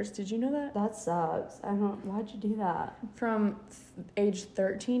 5 years. Did you know that? That sucks. Why'd you do that? From age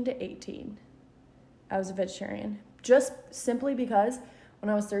 13 to 18, I was a vegetarian. Just simply because when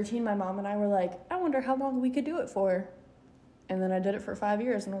I was 13, my mom and I were like, I wonder how long we could do it for. And then I did it for 5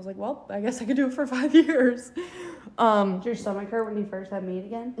 years, and I was like, well, I guess I could do it for 5 years. Did your stomach hurt when you first had meat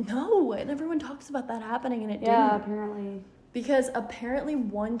again? No, and everyone talks about that happening, and it didn't. Yeah, apparently. Because apparently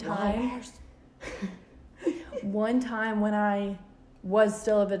one time when I was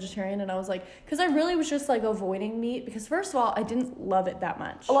still a vegetarian, and I was like, because I really was just like avoiding meat, because first of all, I didn't love it that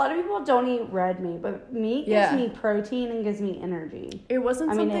much. A lot of people don't eat red meat, but meat gives me protein and gives me energy. It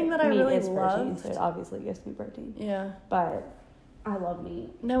wasn't something that I really loved. Protein, so it obviously gives me protein. Yeah. But I love meat.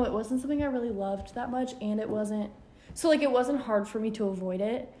 No, it wasn't something I really loved that much, and it wasn't, so like it wasn't hard for me to avoid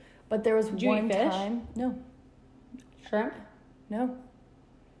it, but there was one time. No. Shrimp? No.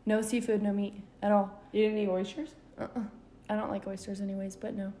 No seafood, no meat at all. You didn't eat oysters? I don't like oysters anyways,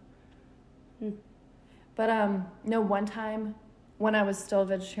 but no. But no, one time when I was still a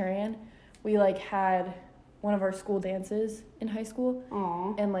vegetarian, we like had one of our school dances in high school.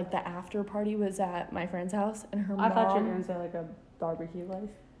 Aww. And like the after party was at my friend's house, and her mom. I thought you were gonna say like a barbecue place.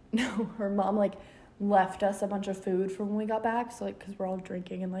 No, her mom like left us a bunch of food from when we got back, so like because we're all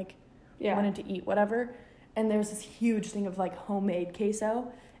drinking and like wanted to eat whatever. And there's this huge thing of like homemade queso,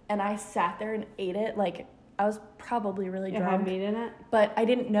 and I sat there and ate it. Like I was probably really drunk. It had meat in it? But I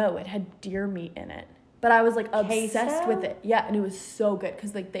didn't know it had deer meat in it. But I was like obsessed with it. Yeah, and it was so good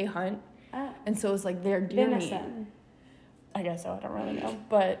because like they hunt, and so it was like their deer meat. I guess so. I don't really know,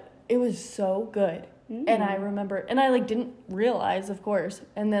 but it was so good. And I remember, and I like didn't realize, of course.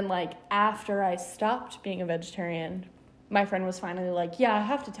 And then like after I stopped being a vegetarian, my friend was finally like, "Yeah, I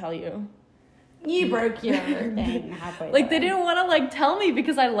have to tell you." You broke your thing halfway. Like, they didn't want to, like, tell me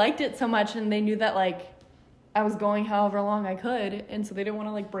because I liked it so much, and they knew that, like, I was going however long I could, and so they didn't want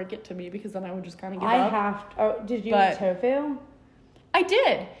to, like, break it to me because then I would just kind of give up. Did you eat tofu? I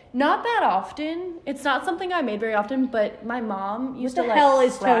did. Not that often. It's not something I made very often, but my mom used to, like, what the hell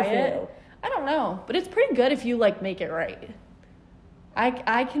is fry tofu? it. I don't know, but it's pretty good if you, like, make it right.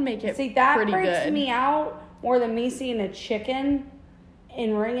 I can make it pretty good. See, that freaks me out more than me seeing a chicken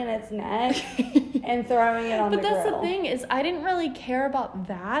and wringing its neck and throwing it on the grill. But that's the thing is I didn't really care about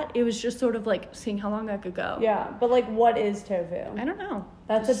that. It was just sort of like seeing how long I could go. Yeah, but like what is tofu? I don't know.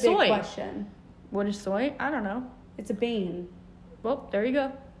 That's a big question. What is soy? I don't know. It's a bean. Well, there you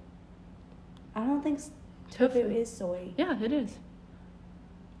go. I don't think tofu is soy. Yeah, it is.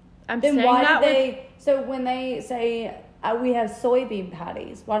 So when they say we have soybean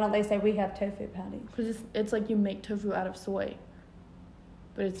patties, why don't they say we have tofu patties? Because it's like you make tofu out of soy.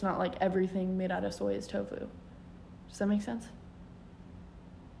 But it's not like everything made out of soy is tofu. Does that make sense?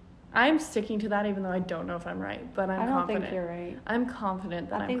 I'm sticking to that even though I don't know if I'm right, but I'm confident. I don't think you're right. I'm confident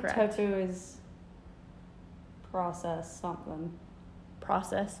that I'm correct. I think tofu is processed something.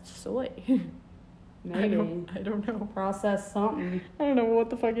 Processed soy. Maybe. I don't know. Processed something. I don't know what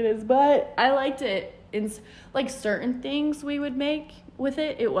the fuck it is, but I liked it. In like certain things we would make with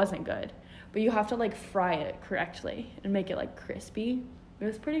it, it wasn't good. But you have to like fry it correctly and make it like crispy. It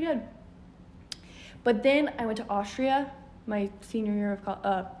was pretty good. But then I went to Austria my senior year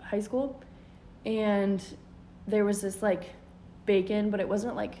of high school, and there was this like bacon, but it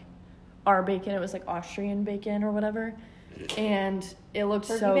wasn't like our bacon, it was like Austrian bacon or whatever, and it looked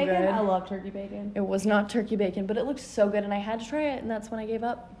so good. I love turkey bacon. It was not turkey bacon, but it looked so good, and I had to try it, and that's when I gave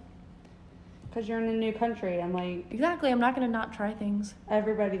up. Because you're in a new country. I'm like... Exactly. I'm not going to not try things.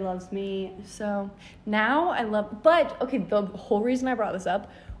 Everybody loves meat. So now I love... But, okay, the whole reason I brought this up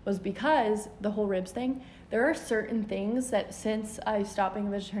was because the whole ribs thing, there are certain things that since I stopped being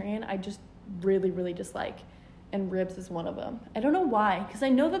a vegetarian, I just really, really dislike. And ribs is one of them. I don't know why. Because I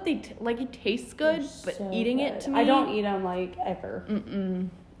know that they... it tastes good, but so eating good. It to me... I don't eat them, like, ever.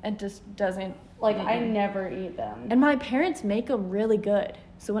 It just doesn't... I never eat them. And my parents make them really good.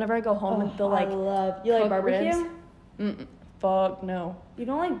 So whenever I go home, and they'll like... You like barbecue? Ribs. Fuck, no. You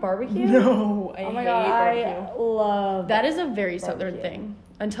don't like barbecue? No, I hate barbecue. I love that is a very southern thing.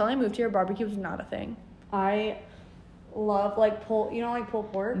 Until I moved here, barbecue was not a thing. I love, like, pulled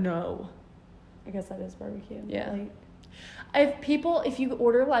pork? No. I guess that is barbecue. Yeah. Like, if you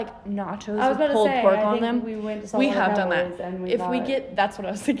order, like, nachos I was about with pulled to say, pork I on think them, we went to we Saltwater have done Cowboys that. and If we get, that's what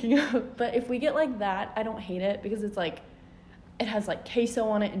I was thinking of. But if we get, like, that, I don't hate it because it's, like, it has, like, queso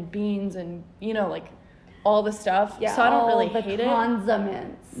on it and beans and, you know, like, all the stuff. Yeah, so I don't really the hate it.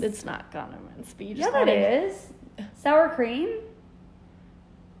 condiments. It's not condiments. But you Yeah, just that is. Sour cream?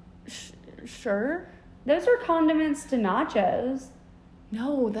 Sure. Those are condiments to nachos.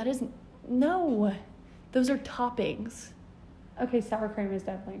 No, that isn't. No. Those are toppings. Okay, sour cream is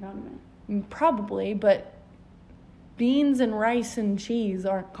definitely a condiment. Probably, but beans and rice and cheese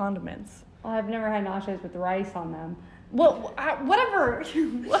aren't condiments. Well, I've never had nachos with rice on them. Well, whatever the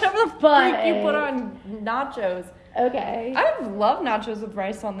freak you put on nachos. Okay. I love nachos with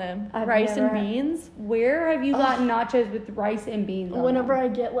rice on them. Rice and beans. Where have you gotten nachos with rice and beans on Whenever them? I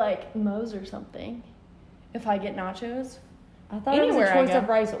get, like, Moe's or something. If I get nachos. I thought it was a choice of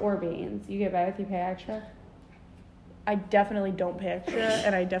rice or beans. You get both? You pay extra? I definitely don't pay extra,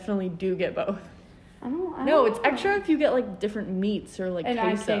 and I definitely do get both. I don't No, it's know. extra if you get, like, different meats or, like, and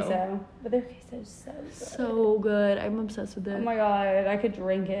queso. And queso. But their queso's so good. So good. I'm obsessed with it. Oh my god, I could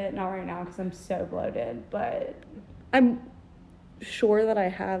drink it. Not right now because I'm so bloated, but... I'm sure that I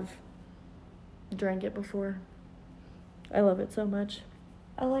have drank it before. I love it so much.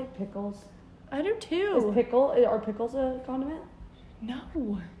 I like pickles. I do too. Are pickles a condiment?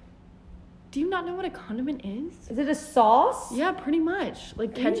 No. Do you not know what a condiment is? Is it a sauce? Yeah, pretty much.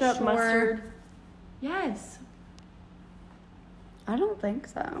 Like Are you ketchup, sure? mustard. Yes. I don't think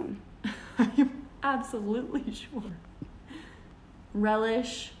so. I'm absolutely sure.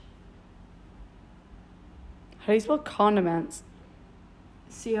 Relish. How do you spell condiments?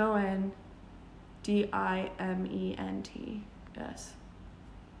 Condiment. Yes.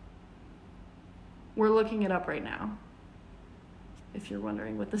 We're looking it up right now. If you're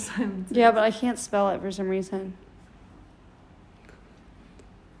wondering what the silence is. Yeah, but I can't spell it for some reason.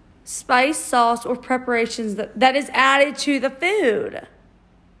 Spice, sauce, or preparations that is added to the food.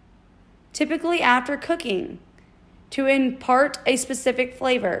 Typically after cooking. To impart a specific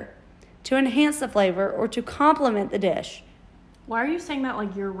flavor. To enhance the flavor or to complement the dish. Why are you saying that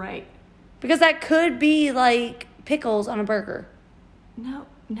like you're right? Because that could be like pickles on a burger.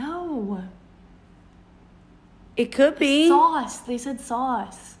 No. It could be. Sauce. They said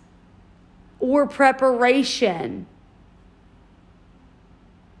sauce. Or preparation.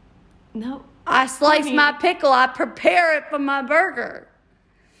 No. I slice my pickle. I prepare it for my burger.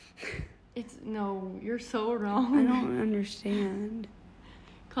 You're so wrong. I don't understand.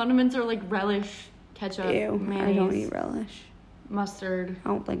 Condiments are like relish, ketchup, Ew, mayonnaise. I don't eat relish. Mustard. I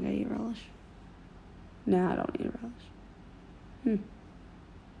don't think I eat relish. No, I don't eat relish.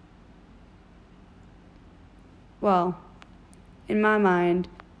 Well, in my mind,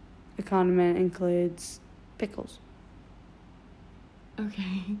 a condiment includes pickles,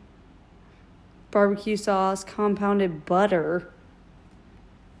 Okay. barbecue sauce, compounded butter,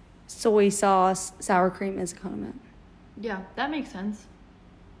 soy sauce, sour cream is a condiment. Yeah, that makes sense.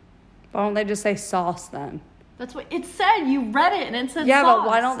 Why don't they just say sauce then? That's what it said. You read it and it said Yeah, sauce. but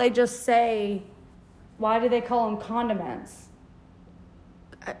why don't they just say, why do they call them condiments?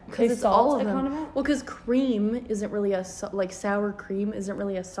 Because Is it's all salt of a them. condiment? Well, because cream isn't really like sour cream isn't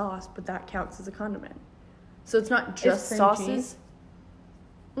really a sauce, but that counts as a condiment. So it's not just cream sauces. cheese?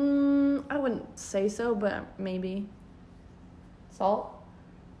 I wouldn't say so, but maybe. Salt?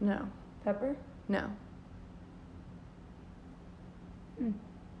 No. Pepper? No.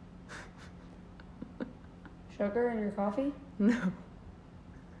 Sugar in your coffee? No.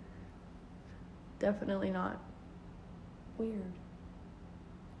 Definitely not. Weird.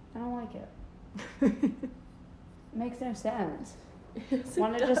 I don't like it. Makes no sense. Yes,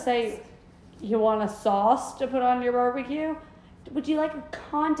 Want to just say you want a sauce to put on your barbecue? Would you like a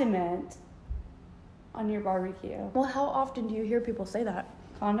condiment on your barbecue? Well, how often do you hear people say that?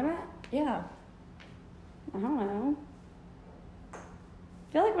 Condiment? Yeah. I don't know. I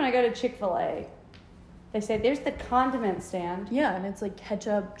feel like when I go to Chick-fil-A, they say there's the condiment stand. Yeah, and it's like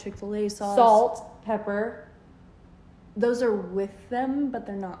ketchup, Chick-fil-A sauce. Salt, pepper. Those are with them, but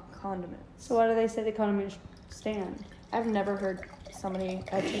they're not condiments. So why do they say the condiment stand? I've never heard somebody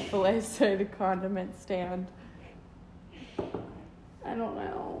at Chick-fil-A say the condiment stand. I don't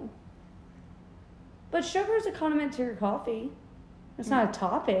know. But sugar is a condiment to your coffee. It's not a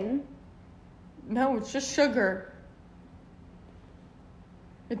topping. No, it's just sugar.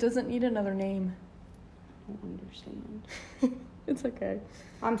 It doesn't need another name. I don't understand. It's okay.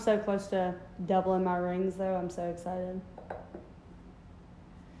 I'm so close to doubling my rings, though. I'm so excited.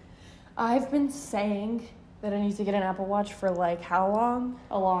 I've been saying that I need to get an Apple Watch for, like, how long?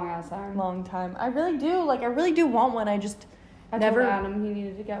 A long ass time. Long time. I really do. Like, I really do want one. I just I never... told Adam he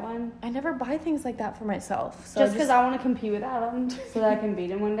needed to get one. I never buy things like that for myself. So Just because I want to compete with Adam so that I can beat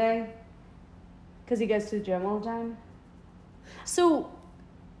him one day. Because he goes to the gym all the time. So,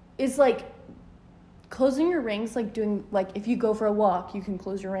 is, like, closing your rings, like, doing... Like, if you go for a walk, you can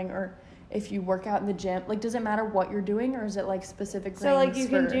close your ring, or... If you work out in the gym, like, does it matter what you're doing, or is it, like, specific So, like, you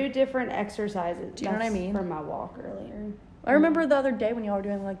can do different exercises. Do you know what I mean? From my walk earlier. I remember the other day when y'all were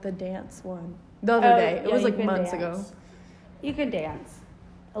doing, like, the dance one. The other day. It was, like, months ago. You can dance.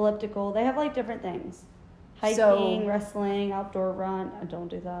 Elliptical. They have, like, different things. Hiking, wrestling, outdoor run. I don't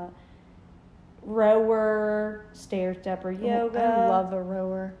do that. Rower, stair stepper, yoga. I love a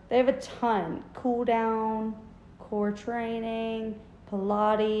rower. They have a ton. Cool down, core training,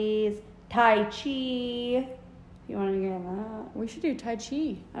 Pilates, Tai Chi. You want to get in that? We should do Tai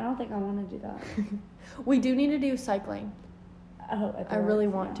Chi. I don't think I want to do that. We do need to do cycling. Oh, I really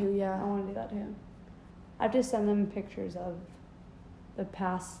want to, yeah. I want to do that too. I have to send them pictures of the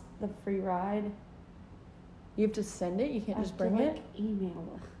free ride. You have to send it? You can't just bring it?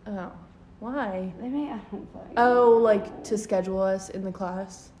 Email. Oh. Why? They may, I don't fucking know. Like, to schedule us in the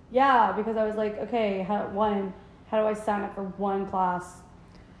class? Yeah, because I was like, okay, how do I sign up for one class?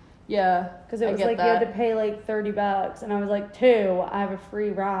 Yeah, because it was like you had to pay like $30, and I was like, 2, I have a free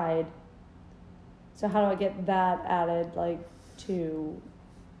ride. So how do I get that added, like, to?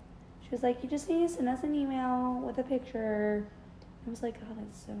 She was like, you just need to send us an email with a picture. I was like, oh,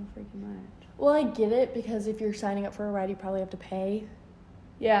 that's so freaking much. Well, I get it, because if you're signing up for a ride, you probably have to pay.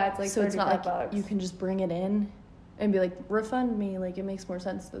 Yeah, it's like so it's not like $35. You can just bring it in and be like, refund me. Like, it makes more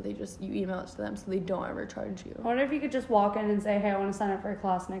sense that you email it to them so they don't ever charge you. I wonder if you could just walk in and say, hey, I want to sign up for a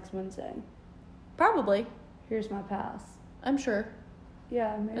class next Wednesday. Probably. Here's my pass. I'm sure.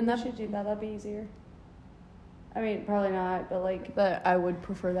 Yeah, maybe we should do that. That'd be easier. I mean, probably not, but like... But I would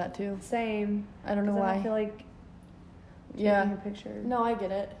prefer that too. Same. I don't know why. I feel like taking a picture. No, I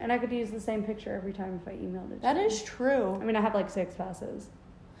get it. And I could use the same picture every time if I emailed it. That is true. I mean, I have like 6 passes.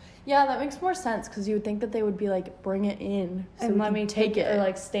 Yeah, that makes more sense, because you would think that they would be like, bring it in so and let me take it. Or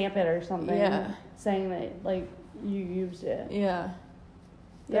like stamp it or something. Yeah. Saying that like you used it. Yeah.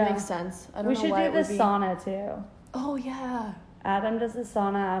 That makes sense. I don't know why we should do the sauna too. Oh, yeah. Adam does the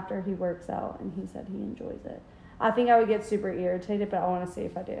sauna after he works out, and he said he enjoys it. I think I would get super irritated, but I want to see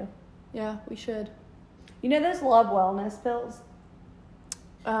if I do. Yeah, we should. You know those Love Wellness pills?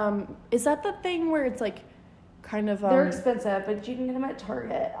 Is that the thing where it's like kind of... They're expensive, but you can get them at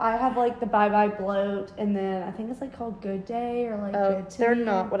Target. I have like the Bye Bye Bloat, and then I think it's like called Good Day or like Good to they're Me.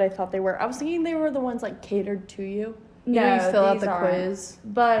 not what I thought they were. I was thinking they were the ones like catered to you. No, you fill out these the aren't. quiz.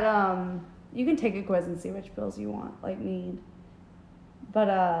 But you can take a quiz and see which pills you want, like need.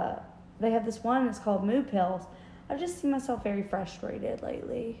 But they have this one. It's called Mood Pills. I've just seen myself very frustrated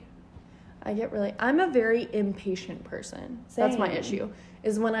lately. I'm a very impatient person. Same. That's my issue.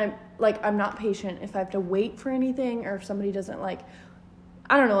 Is when I'm not patient if I have to wait for anything, or if somebody doesn't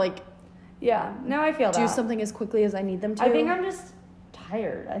I don't know, Yeah, no, I feel that. do something as quickly as I need them to. I think I'm just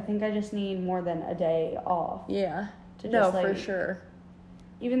tired. I think I just need more than a day off. Yeah. To for sure.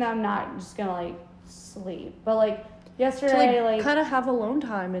 Even though I'm not just gonna sleep, but yesterday, to kind of have alone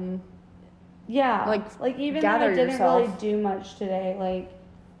time and yeah, even though I didn't really do much today,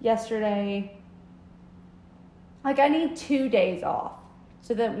 yesterday, I need 2 days off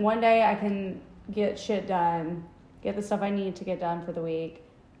so that one day I can get shit done, get the stuff I need to get done for the week,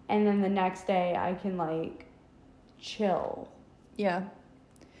 and then the next day I can chill. Yeah.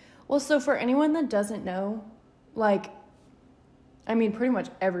 Well, so for anyone that doesn't know, pretty much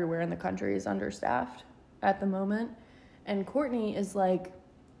everywhere in the country is understaffed at the moment, and Courtney is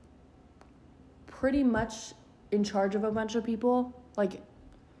pretty much in charge of a bunch of people.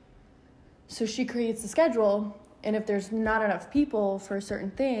 So she creates the schedule, and if there's not enough people for a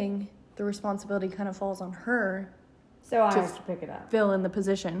certain thing, the responsibility kind of falls on her. So I have to pick it up. Fill in the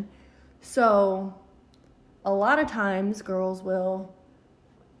position. So a lot of times girls will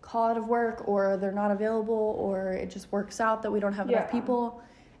call out of work, or they're not available, or it just works out that we don't have enough people,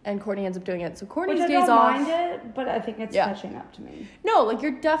 and Courtney ends up doing it. So Courtney's days off. I don't mind it, but I think it's catching up to me. No,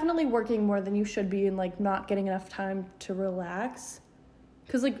 you're definitely working more than you should be, and not getting enough time to relax.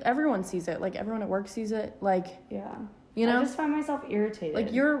 Because everyone sees it. Everyone at work sees it. Yeah. You know? I just find myself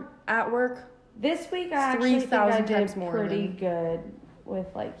irritated. You're at work. This week I actually think I did pretty good with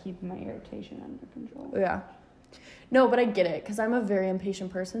keeping my irritation under control. Yeah. No, but I get it, because I'm a very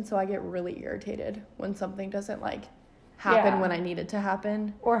impatient person, so I get really irritated when something doesn't happen when I need it to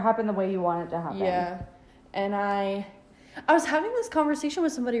happen. Or happen the way you want it to happen. Yeah. And I was having this conversation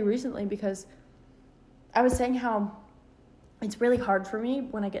with somebody recently because I was saying how it's really hard for me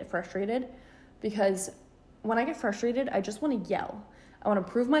when I get frustrated, because when I get frustrated, I just want to yell. I want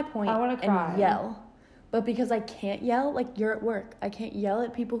to prove my point and yell. But because I can't yell, like you're at work, I can't yell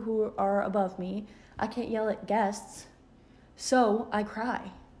at people who are above me. I can't yell at guests. So I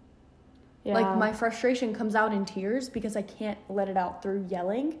cry. Yeah. Like my frustration comes out in tears because I can't let it out through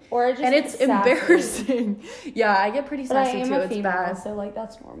yelling. Or I just and it's embarrassing. Yeah, I get pretty sassy too. It's female, bad. So like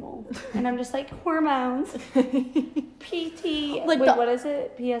that's normal. And I'm just like hormones, PT. Like what is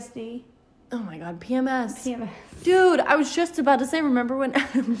it? PSD. Oh my God, PMS. Dude, I was just about to say. Remember when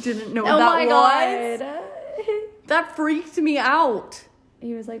Adam didn't know what that was? God. That freaked me out.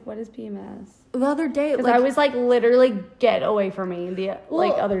 He was like, "What is PMS?" The other day, because I was like, literally, get away from me.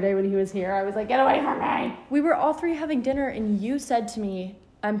 Other day when he was here, I was like, get away from me. We were all three having dinner, and you said to me,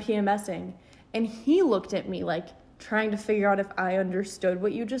 "I'm PMSing," and he looked at me like trying to figure out if I understood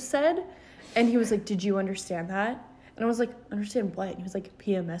what you just said, and he was like, "Did you understand that?" And I was like, "Understand what?" And he was like,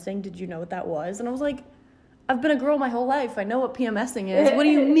 "PMSing. Did you know what that was?" And I was like, "I've been a girl my whole life. I know what PMSing is. What do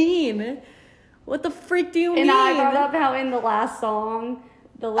you mean? What the freak do you mean?" And I brought up how in the last song,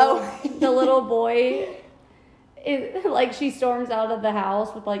 the little boy, she storms out of the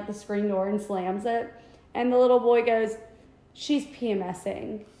house with like the screen door and slams it, and the little boy goes, "She's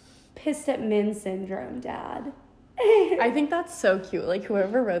PMSing, pissed at men syndrome, Dad." I think that's so cute. Like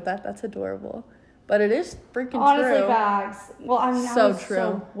whoever wrote that, that's adorable. But it is freaking honestly true. Facts. Well, I mean, so I was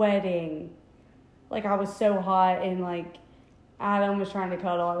true. sweating. Like I was so hot, and like Adam was trying to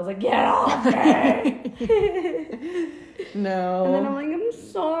cuddle. I was like, "Get off me!" No. And then I'm like, "I'm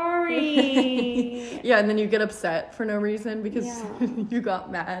sorry." Yeah, and then you get upset for no reason because you got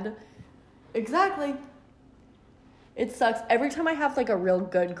mad. Exactly. It sucks. Every time I have like a real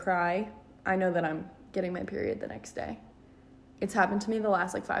good cry, I know that I'm getting my period the next day. It's happened to me the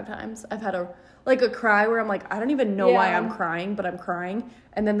last like 5 times. I've had a cry where I'm like, I don't even know why I'm crying, but I'm crying.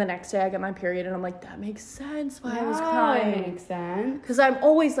 And then the next day I get my period and I'm like, that makes sense why I was crying. That makes sense. Because I'm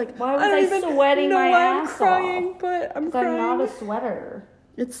always like, why was I sweating my ass off? I'm crying, but I'm crying. I'm not a sweater.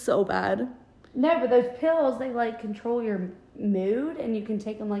 It's so bad. No, but those pills, they like control your mood, and you can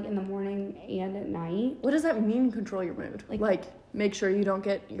take them like in the morning and at night. What does that mean, control your mood? Like make sure you don't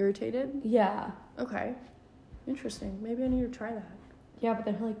get irritated? Yeah. Okay. Interesting. Maybe I need to try that. Yeah, but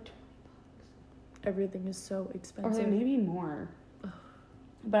they're like $20. Everything is so expensive. Or they may be more.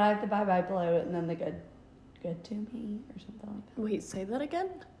 But I have to buy bloat and then the good to me or something like that. Wait, say that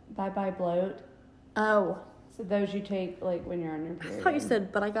again? Buy bloat. Oh. So those you take like when you're on your period. I thought you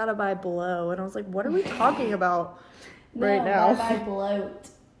said, but I gotta buy blow. And I was like, what are we talking about right now? Buy bloat.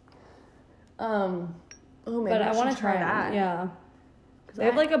 Oh, maybe but I want to try that. Yeah. They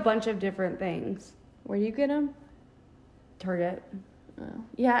have like a bunch of different things. Where you get them? Target. Oh.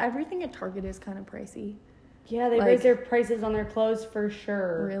 Yeah, everything at Target is kind of pricey. Yeah, they raise their prices on their clothes for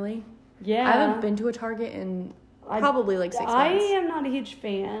sure. Really? Yeah. I haven't been to a Target in probably like 6 months. I am not a huge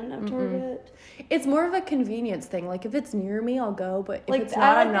fan of Target. It's more of a convenience thing. Like if it's near me, I'll go. But if it's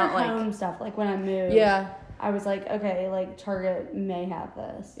not, I I'm not like home stuff. Like when I moved. Yeah. I was like, okay, like Target may have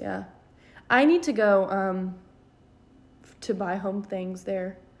this. Yeah. I need to go to buy home things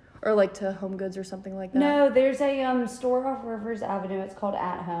there. Or like to Home Goods or something like that. No, there's a store off Rivers Avenue. It's called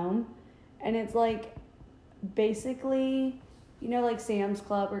At Home. And it's like basically, you know, like Sam's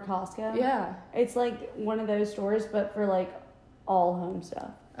Club or Costco? Yeah. It's like one of those stores, but for like all home stuff.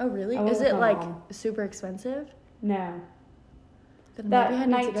 Oh, really? Is it like super expensive? No. Then that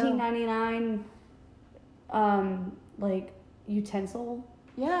 $19.99 like utensil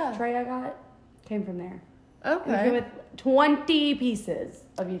tray I got came from there. Okay. It came with 20 pieces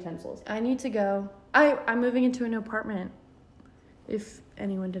of utensils. I need to go. I'm moving into a new apartment. If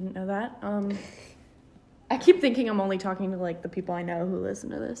anyone didn't know that. I keep thinking I'm only talking to like the people I know who listen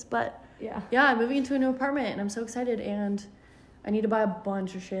to this, but yeah, I'm moving into a new apartment and I'm so excited, and I need to buy a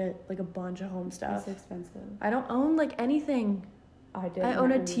bunch of shit, like a bunch of home stuff. It's expensive. I don't own like anything. I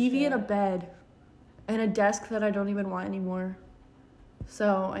own a TV and a bed and a desk that I don't even want anymore.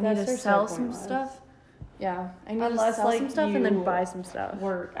 So I need to sell some stuff. Yeah, I need to sell some stuff and then buy some stuff.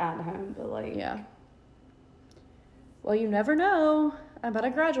 Work at home, but like well, you never know. I'm about to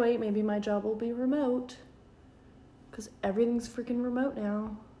graduate. Maybe my job will be remote. Because everything's freaking remote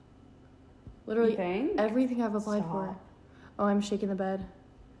now. Literally everything I've applied for. Oh, I'm shaking the bed.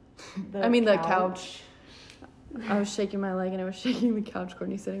 The couch. I was shaking my leg and I was shaking the couch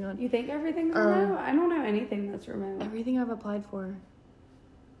Courtney's sitting on. You think everything's remote? I don't know anything that's remote. Everything I've applied for.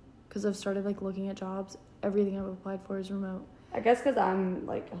 Because I've started like looking at jobs. Everything I've applied for is remote. I guess because I'm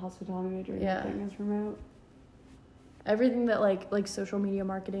like a hospitality major and everything is remote. everything that like social media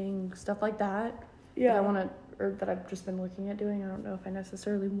marketing, stuff like that. Yeah. That I want to, or that I've just been looking at doing. I don't know if I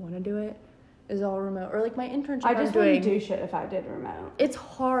necessarily want to do it. Is all remote, or like my internship. I just wouldn't do shit if I did remote. It's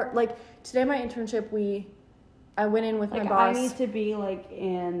hard. Like today, my internship, I went in with like my boss. I need to be like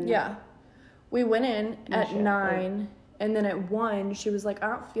in. Yeah, we went in at 9, and then at 1, she was like, "I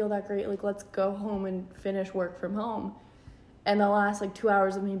don't feel that great. Like, let's go home and finish work from home." And the last like 2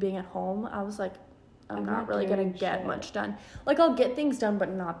 hours of me being at home, I was like, I'm not really gonna get much done. Like, I'll get things done, but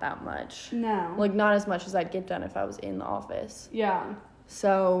not that much. No. Like, not as much as I'd get done if I was in the office. Yeah.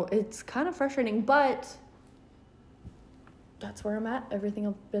 So it's kind of frustrating, but that's where I'm at. Everything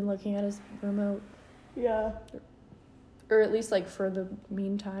I've been looking at is remote. Yeah. Or at least, like, for the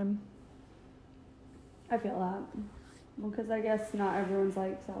meantime. I feel that. Well, because I guess not everyone's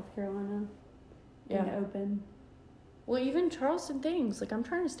like South Carolina. Yeah. And open. Well, even Charleston things. Like, I'm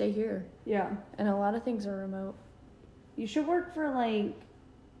trying to stay here. Yeah. And a lot of things are remote. You should work for, like,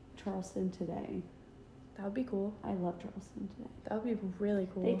 Charleston Today. That would be cool. I love Charleston Today. That would be really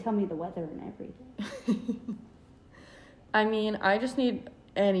cool. They tell me the weather and everything. I mean, I just need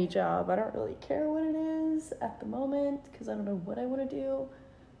any job. I don't really care what it is at the moment because I don't know what I want to do.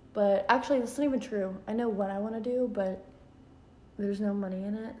 But actually, that's not even true. I know what I want to do, but there's no money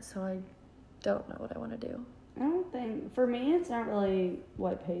in it, so I don't know what I want to do. I don't think, for me, it's not really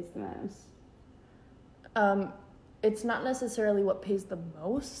what pays the most. It's not necessarily what pays the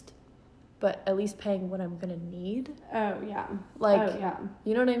most, but at least paying what I'm gonna need. Oh, yeah. Like, yeah.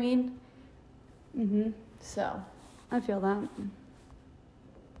 You know what I mean? Mm-hmm. So. I feel that.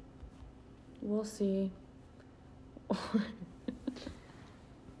 We'll see.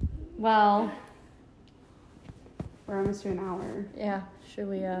 Well, we're almost to an hour. Yeah, should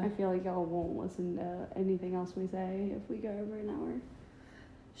we, I feel like y'all won't listen to anything else we say if we go over an hour.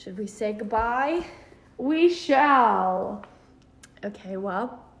 Should we say goodbye? We shall. Okay,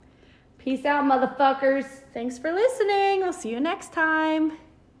 well. Peace out, motherfuckers. Thanks for listening. We'll see you next time.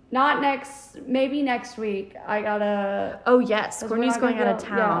 Maybe next week. I gotta. Oh, yes. Courtney's going out of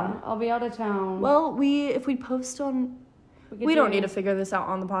town. Yeah, I'll be out of town. Well, if we post on. We don't need to figure this out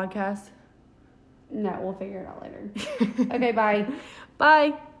on the podcast. No, we'll figure it out later. Okay, bye.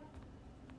 Bye.